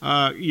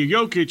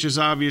 Jokic is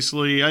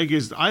obviously, I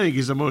think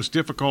he's the most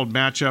difficult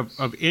matchup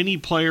of any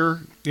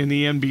player in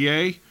the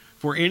NBA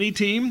for any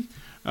team.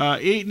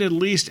 Ayton at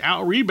least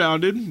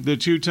out-rebounded the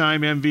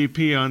two-time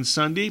MVP on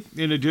Sunday.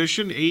 In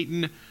addition,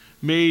 Ayton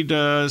made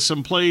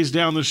some plays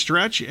down the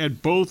stretch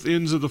at both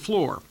ends of the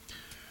floor.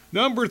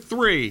 Number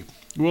three,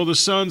 will the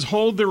Suns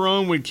hold their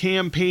own when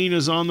Cam Payne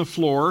is on the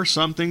floor?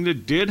 Something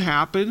that did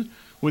happen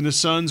when the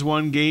Suns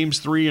won Games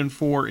 3 and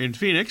 4 in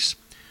Phoenix.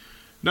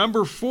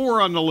 Number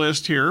four on the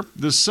list here,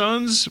 the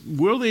Suns,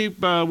 will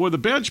the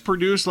bench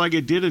produce like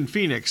it did in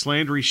Phoenix?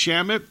 Landry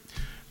Shamet,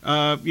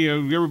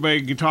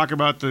 everybody can talk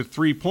about the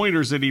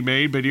three-pointers that he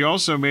made, but he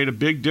also made a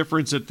big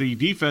difference at the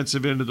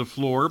defensive end of the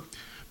floor,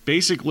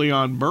 basically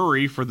on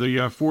Murray for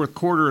the fourth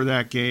quarter of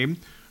that game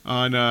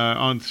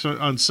on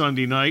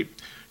Sunday night.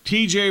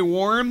 T.J.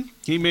 Warren,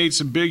 he made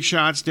some big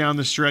shots down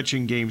the stretch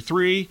in Game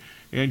 3,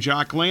 and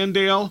Jock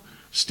Landale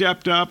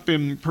stepped up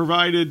and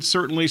provided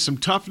certainly some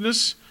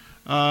toughness.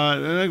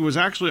 I was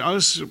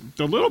a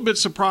little bit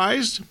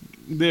surprised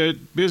that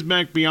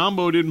Bismack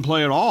Biyombo didn't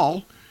play at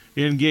all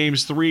in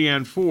Games 3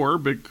 and 4,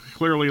 but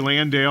clearly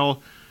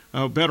Landale,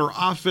 a better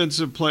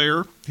offensive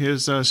player,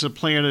 has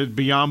supplanted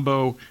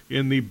Biyombo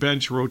in the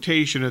bench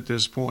rotation at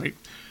this point.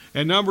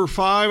 And number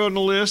five on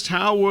the list,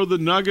 how will the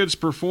Nuggets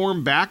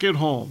perform back at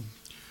home?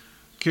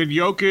 Can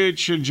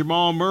Jokic and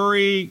Jamal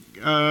Murray,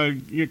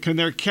 can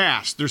their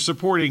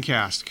supporting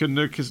cast,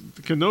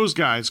 can those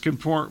guys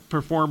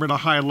perform at a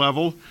high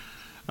level?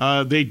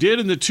 They did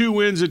in the two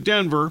wins at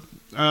Denver,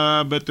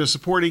 but the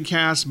supporting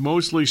cast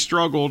mostly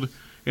struggled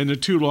in the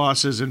two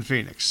losses in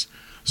Phoenix.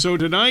 So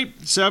tonight,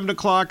 7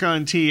 o'clock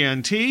on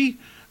TNT.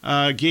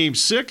 Game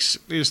 6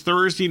 is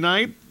Thursday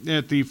night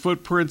at the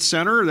Footprint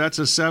Center. That's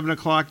a 7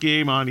 o'clock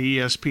game on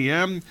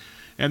ESPN.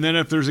 And then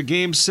if there's a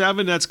Game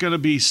 7, that's going to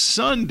be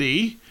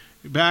Sunday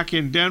back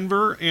in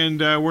Denver.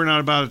 And we're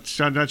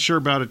not sure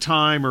about a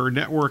time or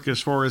network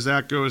as far as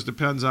that goes.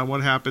 Depends on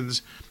what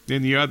happens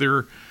in the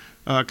other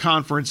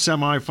conference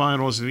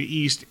semifinals in the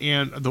East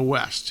and the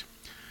West.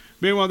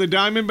 Meanwhile, the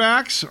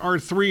Diamondbacks are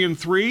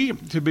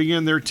 3-3 to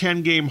begin their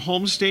 10-game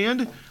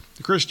homestand.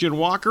 Christian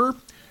Walker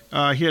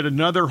hit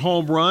another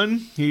home run.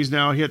 He's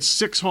now hit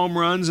 6 home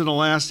runs in the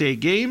last 8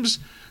 games.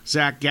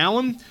 Zach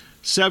Gallen,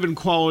 7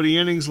 quality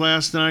innings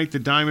last night. The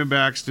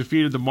Diamondbacks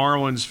defeated the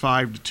Marlins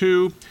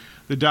 5-2.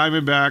 The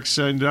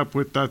Diamondbacks ended up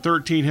with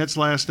 13 hits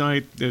last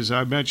night. As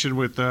I mentioned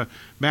with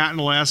Matt in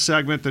the last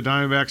segment, the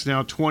Diamondbacks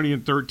now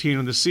 20-13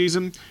 in the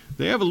season.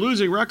 They have a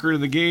losing record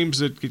in the games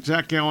that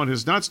Zach Gallen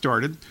has not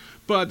started,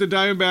 but the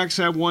Diamondbacks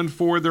have won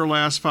 4 of their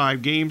last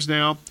 5 games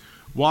now.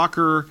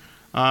 Walker,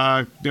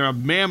 a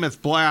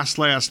mammoth blast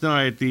last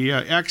night. The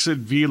exit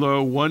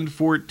velo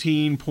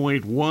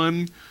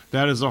 114.1.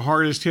 That is the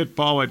hardest hit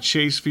ball at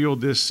Chase Field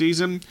this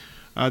season.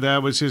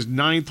 That was his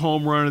 9th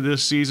home run of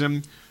this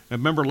season.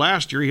 Remember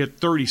last year he hit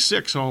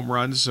 36 home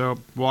runs, so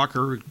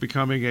Walker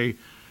becoming a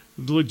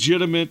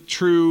legitimate,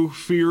 true,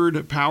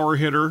 feared power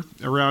hitter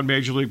around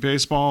Major League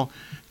Baseball.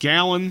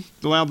 Gallen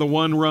allowed the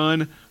 1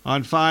 run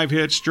on 5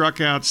 hits, struck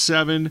out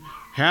 7,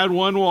 had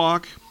 1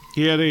 walk.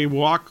 He had a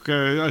walk,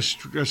 a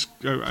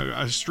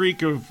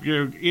streak of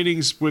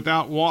innings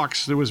without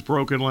walks that was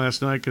broken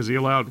last night because he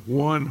allowed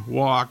 1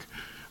 walk.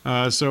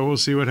 So we'll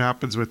see what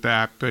happens with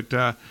that.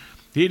 But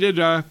he did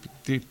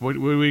what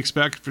we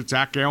expect for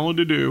Zach Gallen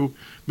to do.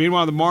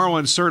 Meanwhile, the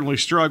Marlins certainly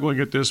struggling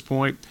at this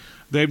point.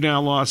 They've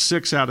now lost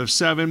 6 out of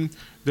 7.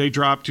 They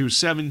dropped to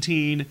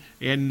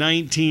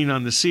 17-19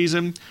 on the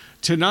season.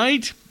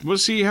 Tonight, we'll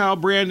see how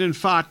Brandon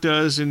Pfaadt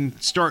does in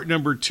start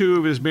number 2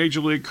 of his Major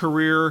League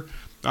career.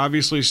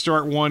 Obviously,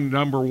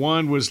 number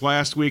 1 was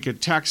last week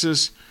at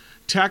Texas.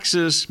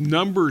 Texas,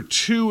 number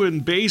 2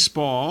 in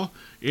baseball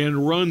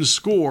in runs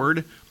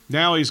scored.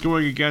 Now he's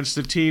going against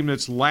the team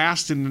that's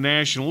last in the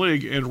National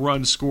League in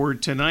runs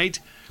scored tonight.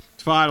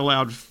 Pfaadt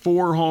allowed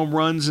 4 home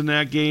runs in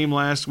that game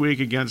last week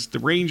against the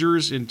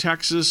Rangers in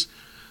Texas.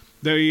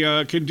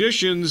 The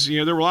conditions,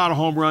 there were a lot of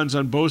home runs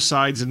on both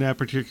sides in that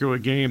particular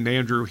game.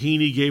 Andrew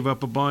Heaney gave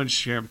up a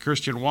bunch.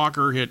 Christian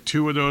Walker hit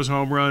 2 of those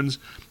home runs,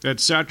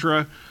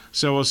 etc.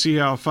 So we'll see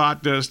how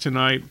Pfaadt does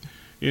tonight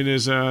in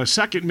his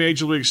second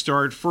Major League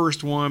start,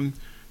 first one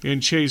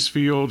in Chase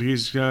Field.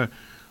 He's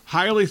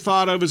highly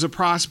thought of as a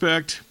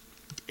prospect,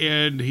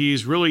 and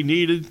he's really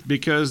needed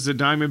because the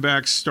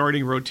Diamondbacks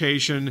starting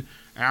rotation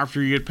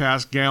after you get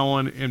past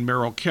Gallen and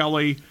Merrill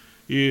Kelly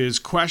is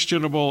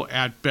questionable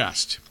at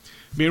best.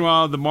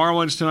 Meanwhile, the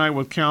Marlins tonight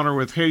will counter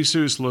with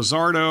Jesus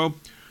Luzardo,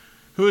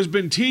 who has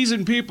been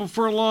teasing people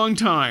for a long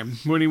time.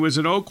 When he was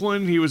in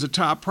Oakland, he was a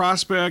top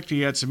prospect.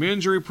 He had some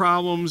injury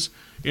problems,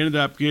 ended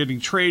up getting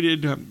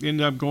traded,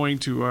 ended up going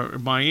to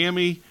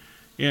Miami,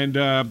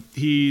 and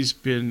he's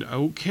been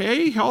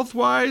okay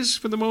health-wise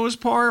for the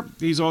most part.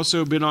 He's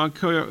also been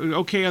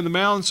okay on the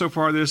mound so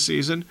far this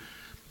season.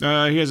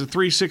 He has a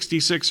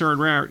 3.66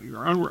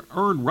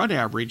 earned run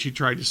average, he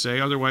tried to say,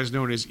 otherwise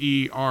known as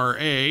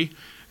ERA,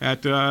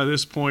 at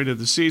this point of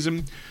the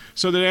season.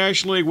 So the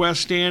National League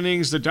West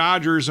standings, the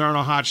Dodgers are on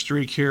a hot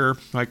streak here.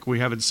 Like we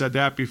haven't said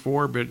that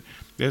before, but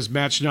as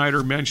Matt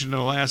Schneider mentioned in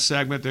the last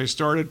segment, they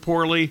started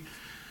poorly.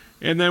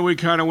 And then we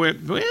kind of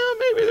went, well,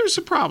 maybe there's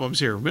some problems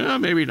here. Well,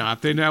 maybe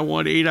not. They now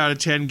won 8 out of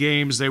 10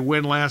 games. They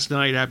win last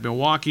night at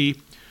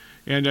Milwaukee.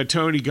 And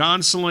Tony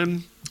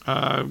Gonsolin,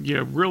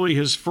 really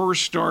his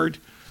first start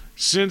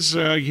since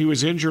he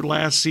was injured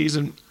last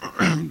season,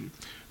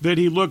 that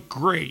he looked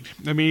great.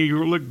 I mean, he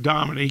looked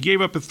dominant. He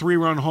gave up a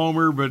 3-run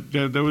homer, but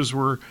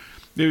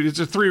it's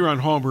a 3-run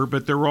homer,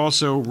 but there were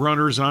also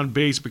runners on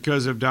base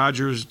because of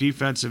Dodgers'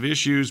 defensive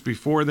issues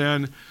before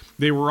then.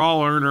 They were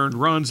all earned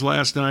runs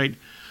last night.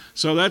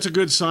 So that's a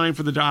good sign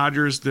for the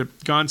Dodgers that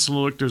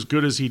Gonsolin looked as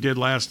good as he did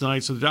last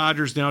night. So the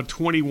Dodgers now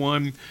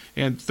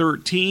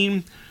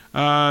 21-13.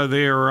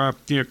 They are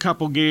a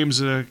couple games,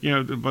 but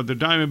the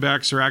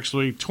Diamondbacks are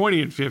actually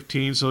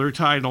 20-15, so they're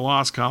tied in the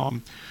loss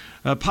column.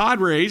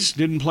 Padres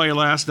didn't play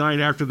last night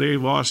after they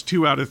lost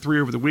 2 out of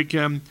 3 over the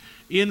weekend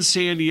in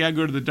San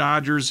Diego to the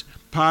Dodgers.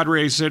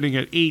 Padres sitting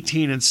at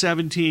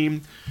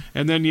 18-17.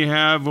 And then you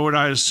have what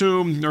I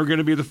assume are going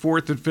to be the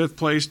 4th and 5th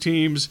place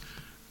teams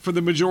for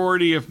the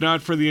majority, if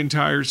not for the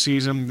entire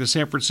season. The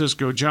San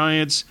Francisco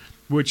Giants,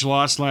 which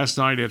lost last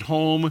night at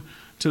home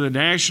to the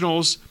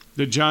Nationals.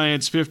 The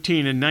Giants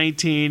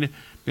 15-19.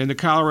 And the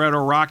Colorado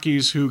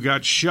Rockies, who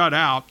got shut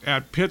out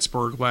at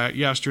Pittsburgh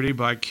yesterday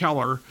by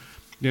Keller.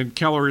 In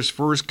Keller's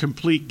first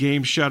complete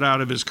game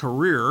shutout of his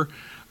career.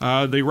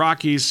 The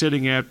Rockies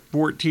sitting at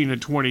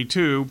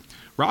 14-22.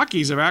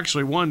 Rockies have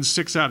actually won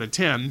 6 out of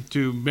 10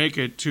 to make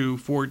it to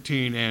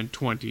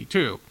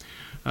 14-22.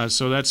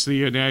 So that's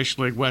the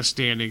National League West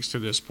standings to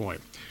this point.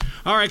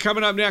 All right,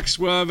 coming up next,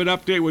 we'll have an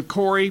update with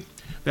Corey.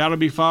 That'll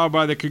be followed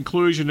by the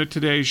conclusion of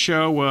today's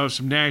show. We'll have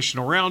some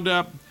National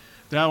Roundup.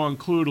 That'll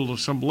include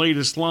some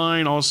latest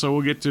line. Also,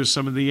 we'll get to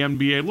some of the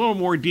NBA, a little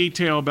more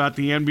detail about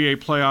the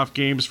NBA playoff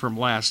games from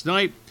last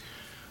night.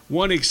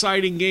 One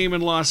exciting game in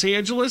Los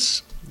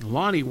Angeles.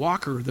 Lonnie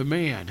Walker, the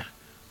man.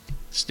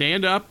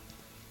 Stand up.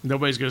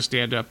 Nobody's going to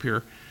stand up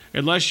here.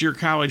 Unless you're a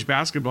college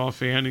basketball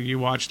fan and you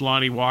watched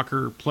Lonnie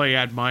Walker play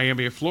at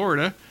Miami,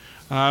 Florida.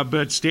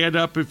 But stand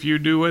up if you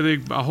knew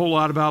a whole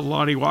lot about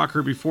Lonnie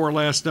Walker before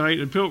last night,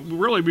 and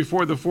really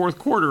before the fourth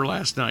quarter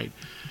last night.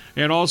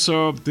 And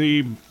also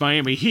the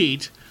Miami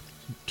Heat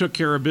took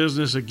care of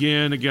business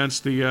again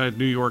against the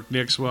New York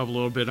Knicks. We'll have a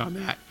little bit on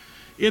that.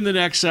 In the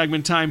next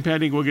segment, time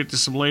pending, we'll get to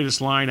some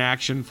latest line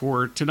action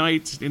for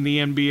tonight in the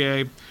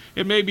NBA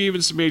and maybe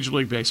even some Major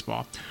League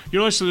Baseball.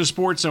 You're listening to the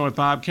Sports Zone with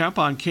Bob Kemp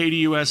on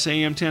KDUS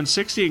AM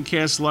 1060 and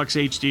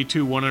KSLX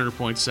HD2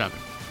 100.7.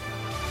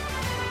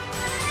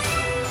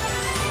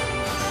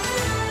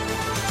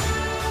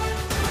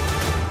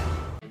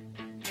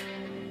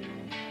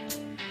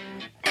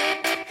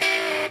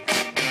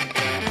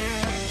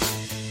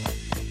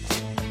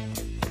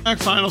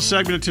 Final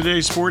segment of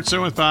today's Sports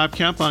Zone with Bob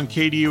Kemp on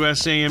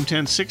KDUS AM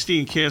 1060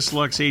 and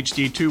KSLX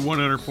HD2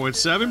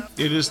 100.7.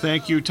 It is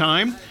thank you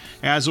time.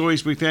 As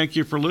always, we thank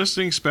you for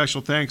listening.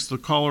 Special thanks to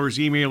the callers,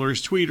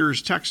 emailers,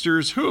 tweeters,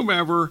 texters,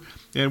 whomever,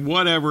 and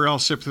whatever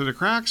else slipped through the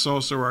cracks.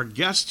 Also, our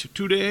guest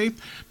today,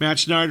 Matt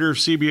Schneider of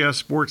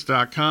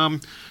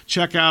CBSSports.com.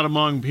 Check out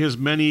among his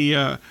many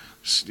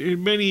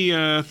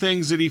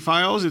things that he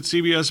files at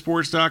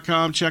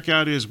CBSSports.com. Check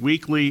out his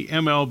weekly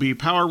MLB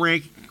Power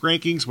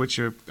Rankings, which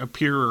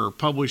appear or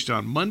published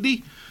on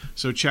Monday.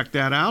 So check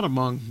that out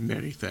among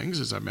many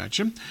things, as I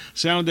mentioned.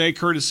 Sound Day,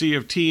 courtesy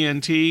of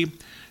TNT.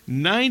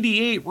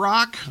 98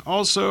 Rock,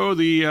 also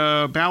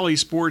the Bally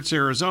Sports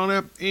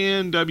Arizona,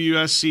 and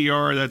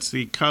WSCR, that's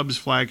the Cubs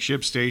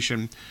flagship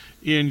station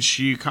in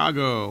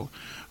Chicago.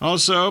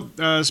 Also,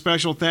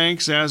 special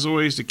thanks, as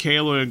always, to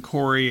Kayla and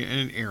Corey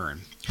and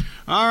Aaron.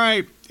 All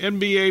right,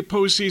 NBA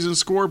postseason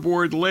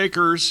scoreboard, the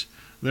Lakers,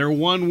 they're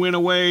one win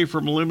away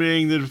from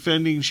eliminating the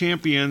defending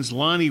champions,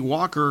 Lonnie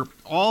Walker,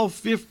 all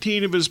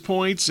 15 of his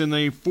points in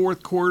the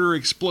fourth quarter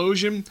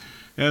explosion,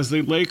 as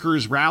the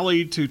Lakers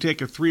rallied to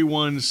take a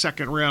 3-1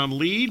 second-round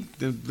lead.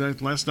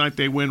 Last night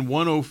they win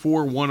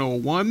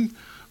 104-101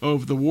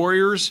 over the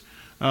Warriors.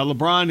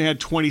 LeBron had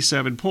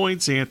 27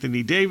 points.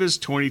 Anthony Davis,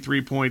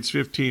 23 points,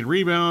 15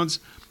 rebounds.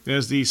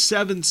 As the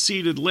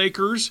seventh-seeded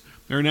Lakers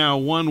are now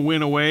one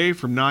win away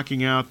from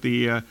knocking out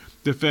the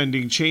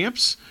defending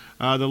champs.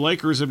 The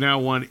Lakers have now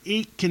won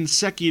 8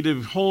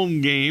 consecutive home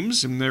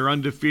games, and they're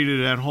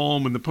undefeated at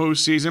home in the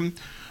postseason.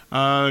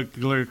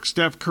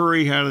 Steph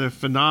Curry had a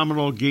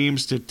phenomenal game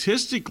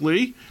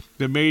statistically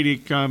that made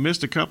he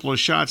missed a couple of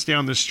shots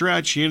down the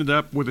stretch. He ended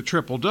up with a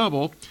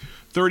triple-double,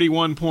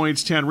 31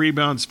 points, 10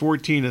 rebounds,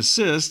 14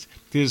 assists,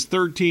 his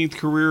 13th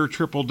career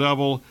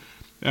triple-double,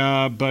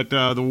 but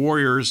the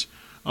Warriors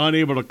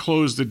unable to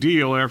close the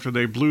deal after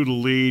they blew the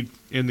lead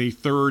in the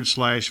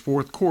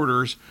third/fourth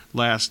quarters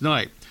last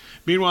night.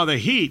 Meanwhile, the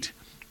Heat,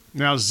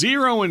 now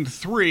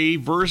 0-3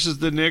 versus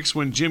the Knicks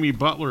when Jimmy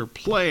Butler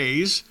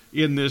plays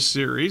in this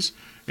series.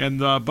 And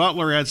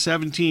Butler had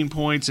 17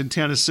 points and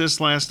 10 assists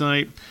last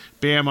night.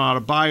 Bam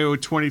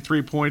Adebayo,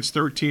 23 points,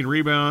 13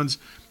 rebounds.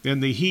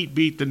 And the Heat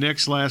beat the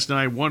Knicks last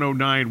night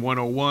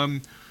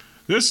 109-101.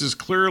 This is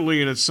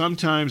clearly, and it's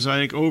sometimes, I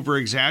think,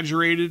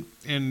 over-exaggerated,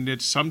 and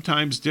it's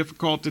sometimes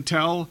difficult to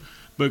tell,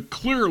 but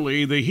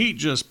clearly the Heat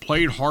just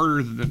played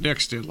harder than the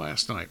Knicks did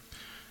last night.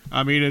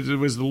 I mean, it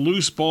was the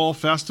loose ball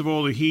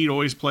festival. The Heat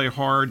always play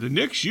hard. The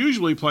Knicks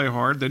usually play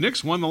hard. The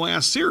Knicks won the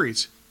last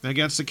series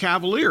against the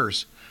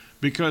Cavaliers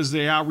because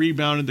they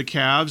out-rebounded the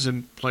Cavs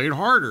and played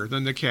harder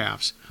than the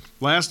Cavs.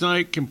 Last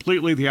night,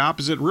 completely the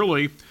opposite,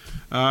 really.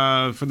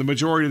 For the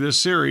majority of this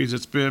series,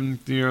 it's been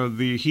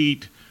the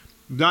Heat,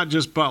 not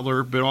just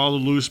Butler, but all the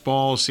loose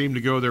balls seem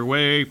to go their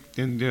way,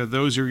 and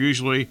those are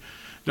usually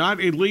not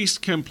at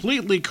least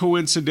completely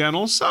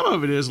coincidental. Some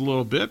of it is a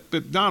little bit,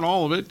 but not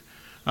all of it.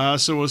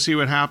 So we'll see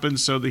what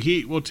happens. So the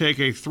Heat will take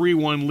a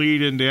 3-1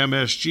 lead into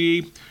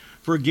MSG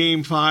for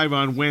Game 5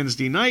 on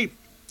Wednesday night,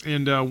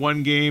 and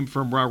one game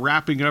from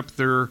wrapping up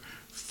their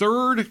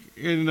third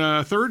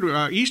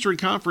Eastern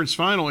Conference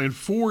final in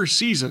 4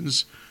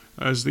 seasons,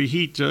 as the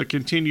Heat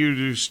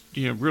continue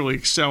to really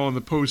excel in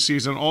the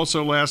postseason.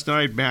 Also last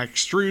night,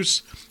 Max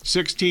Strus,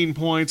 16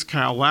 points.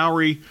 Kyle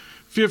Lowry,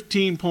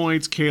 15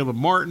 points. Caleb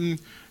Martin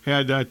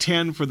had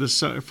 10 for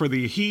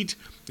the Heat,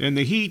 and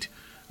the Heat.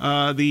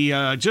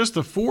 Just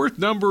the fourth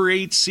number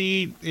 8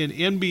 seed in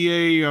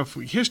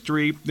NBA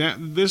history,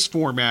 this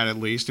format at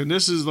least, and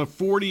this is the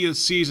 40th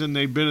season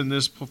they've been in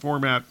this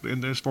format,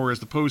 and as far as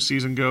the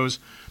postseason goes,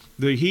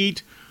 the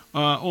Heat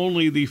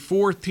only the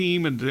fourth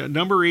team and the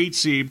number 8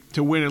 seed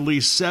to win at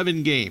least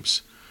 7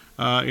 games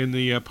in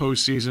the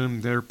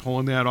postseason. They're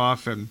pulling that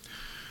off, and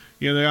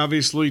they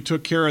obviously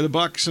took care of the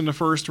Bucks in the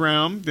first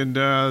round, and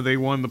they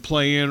won the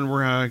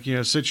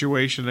play-in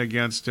situation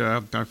against,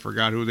 I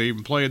forgot who they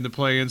even played in the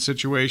play-in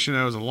situation.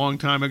 That was a long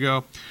time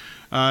ago.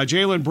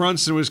 Jalen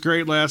Brunson was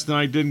great last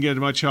night. Didn't get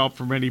much help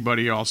from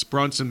anybody else.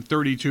 Brunson,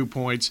 32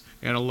 points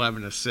and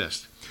 11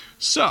 assists.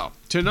 So,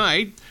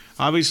 tonight,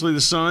 obviously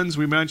the Suns,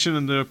 we mentioned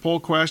in the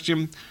poll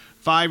question,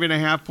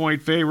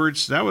 5.5-point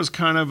favorites. That was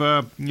kind of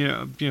a,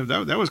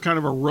 that was kind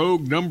of a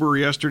rogue number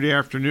yesterday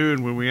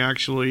afternoon when we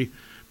actually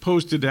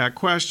posted that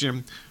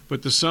question,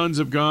 but the Suns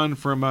have gone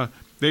from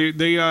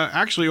they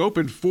actually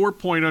opened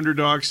 4-point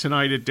underdogs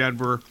tonight at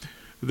Denver.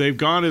 They've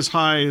gone as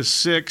high as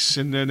 6,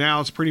 and then now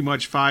it's pretty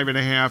much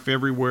 5.5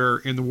 everywhere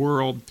in the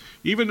world.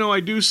 Even though I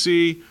do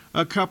see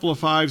a couple of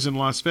 5s in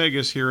Las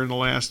Vegas here in the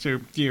last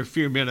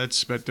few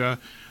minutes, but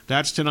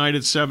that's tonight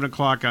at 7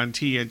 o'clock on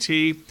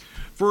TNT.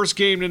 First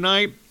game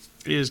tonight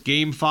is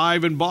Game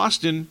 5 in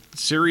Boston.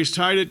 Series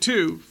tied at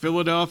 2.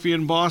 Philadelphia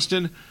and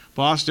Boston.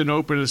 Boston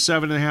opened a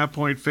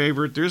 7.5-point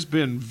favorite. There's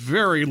been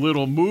very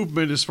little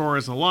movement as far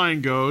as the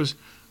line goes.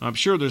 I'm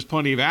sure there's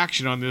plenty of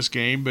action on this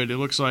game, but it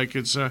looks like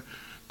it's a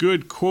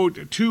good,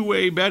 quote,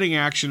 two-way betting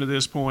action at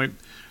this point.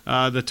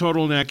 The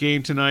total in that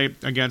game tonight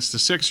against the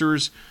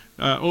Sixers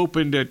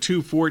opened at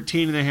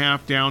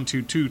 214.5 down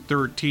to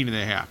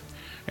 213.5.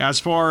 As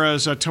far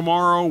as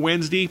tomorrow,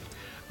 Wednesday,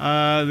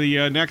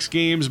 The next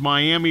games,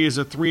 Miami is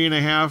a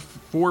 3.5,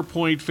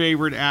 4-point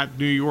favorite at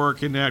New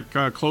York in that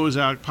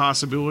closeout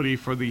possibility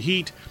for the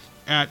Heat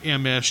at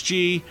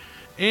MSG.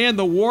 And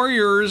the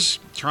Warriors,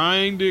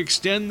 trying to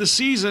extend the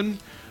season,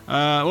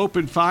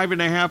 open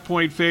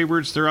 5.5-point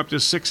favorites. They're up to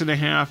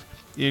 6.5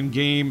 in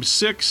Game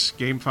 6.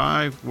 Game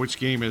 5, which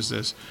game is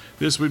this?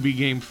 This would be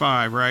Game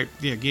 5, right?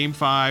 Yeah, Game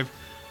 5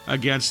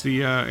 against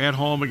the at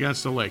home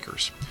against the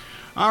Lakers.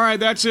 All right,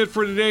 that's it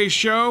for today's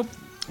show.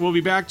 We'll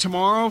be back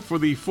tomorrow for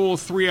the full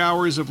 3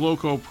 hours of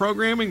local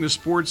programming, the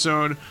Sports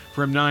Zone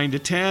from 9 to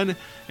 10,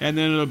 and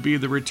then it'll be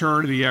the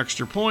return of the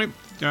Extra Point,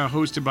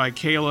 hosted by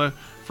Kayla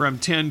from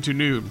 10 to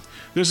noon.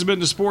 This has been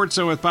the Sports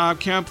Zone with Bob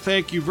Kemp.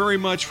 Thank you very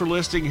much for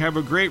listening. Have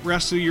a great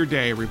rest of your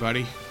day,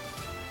 everybody.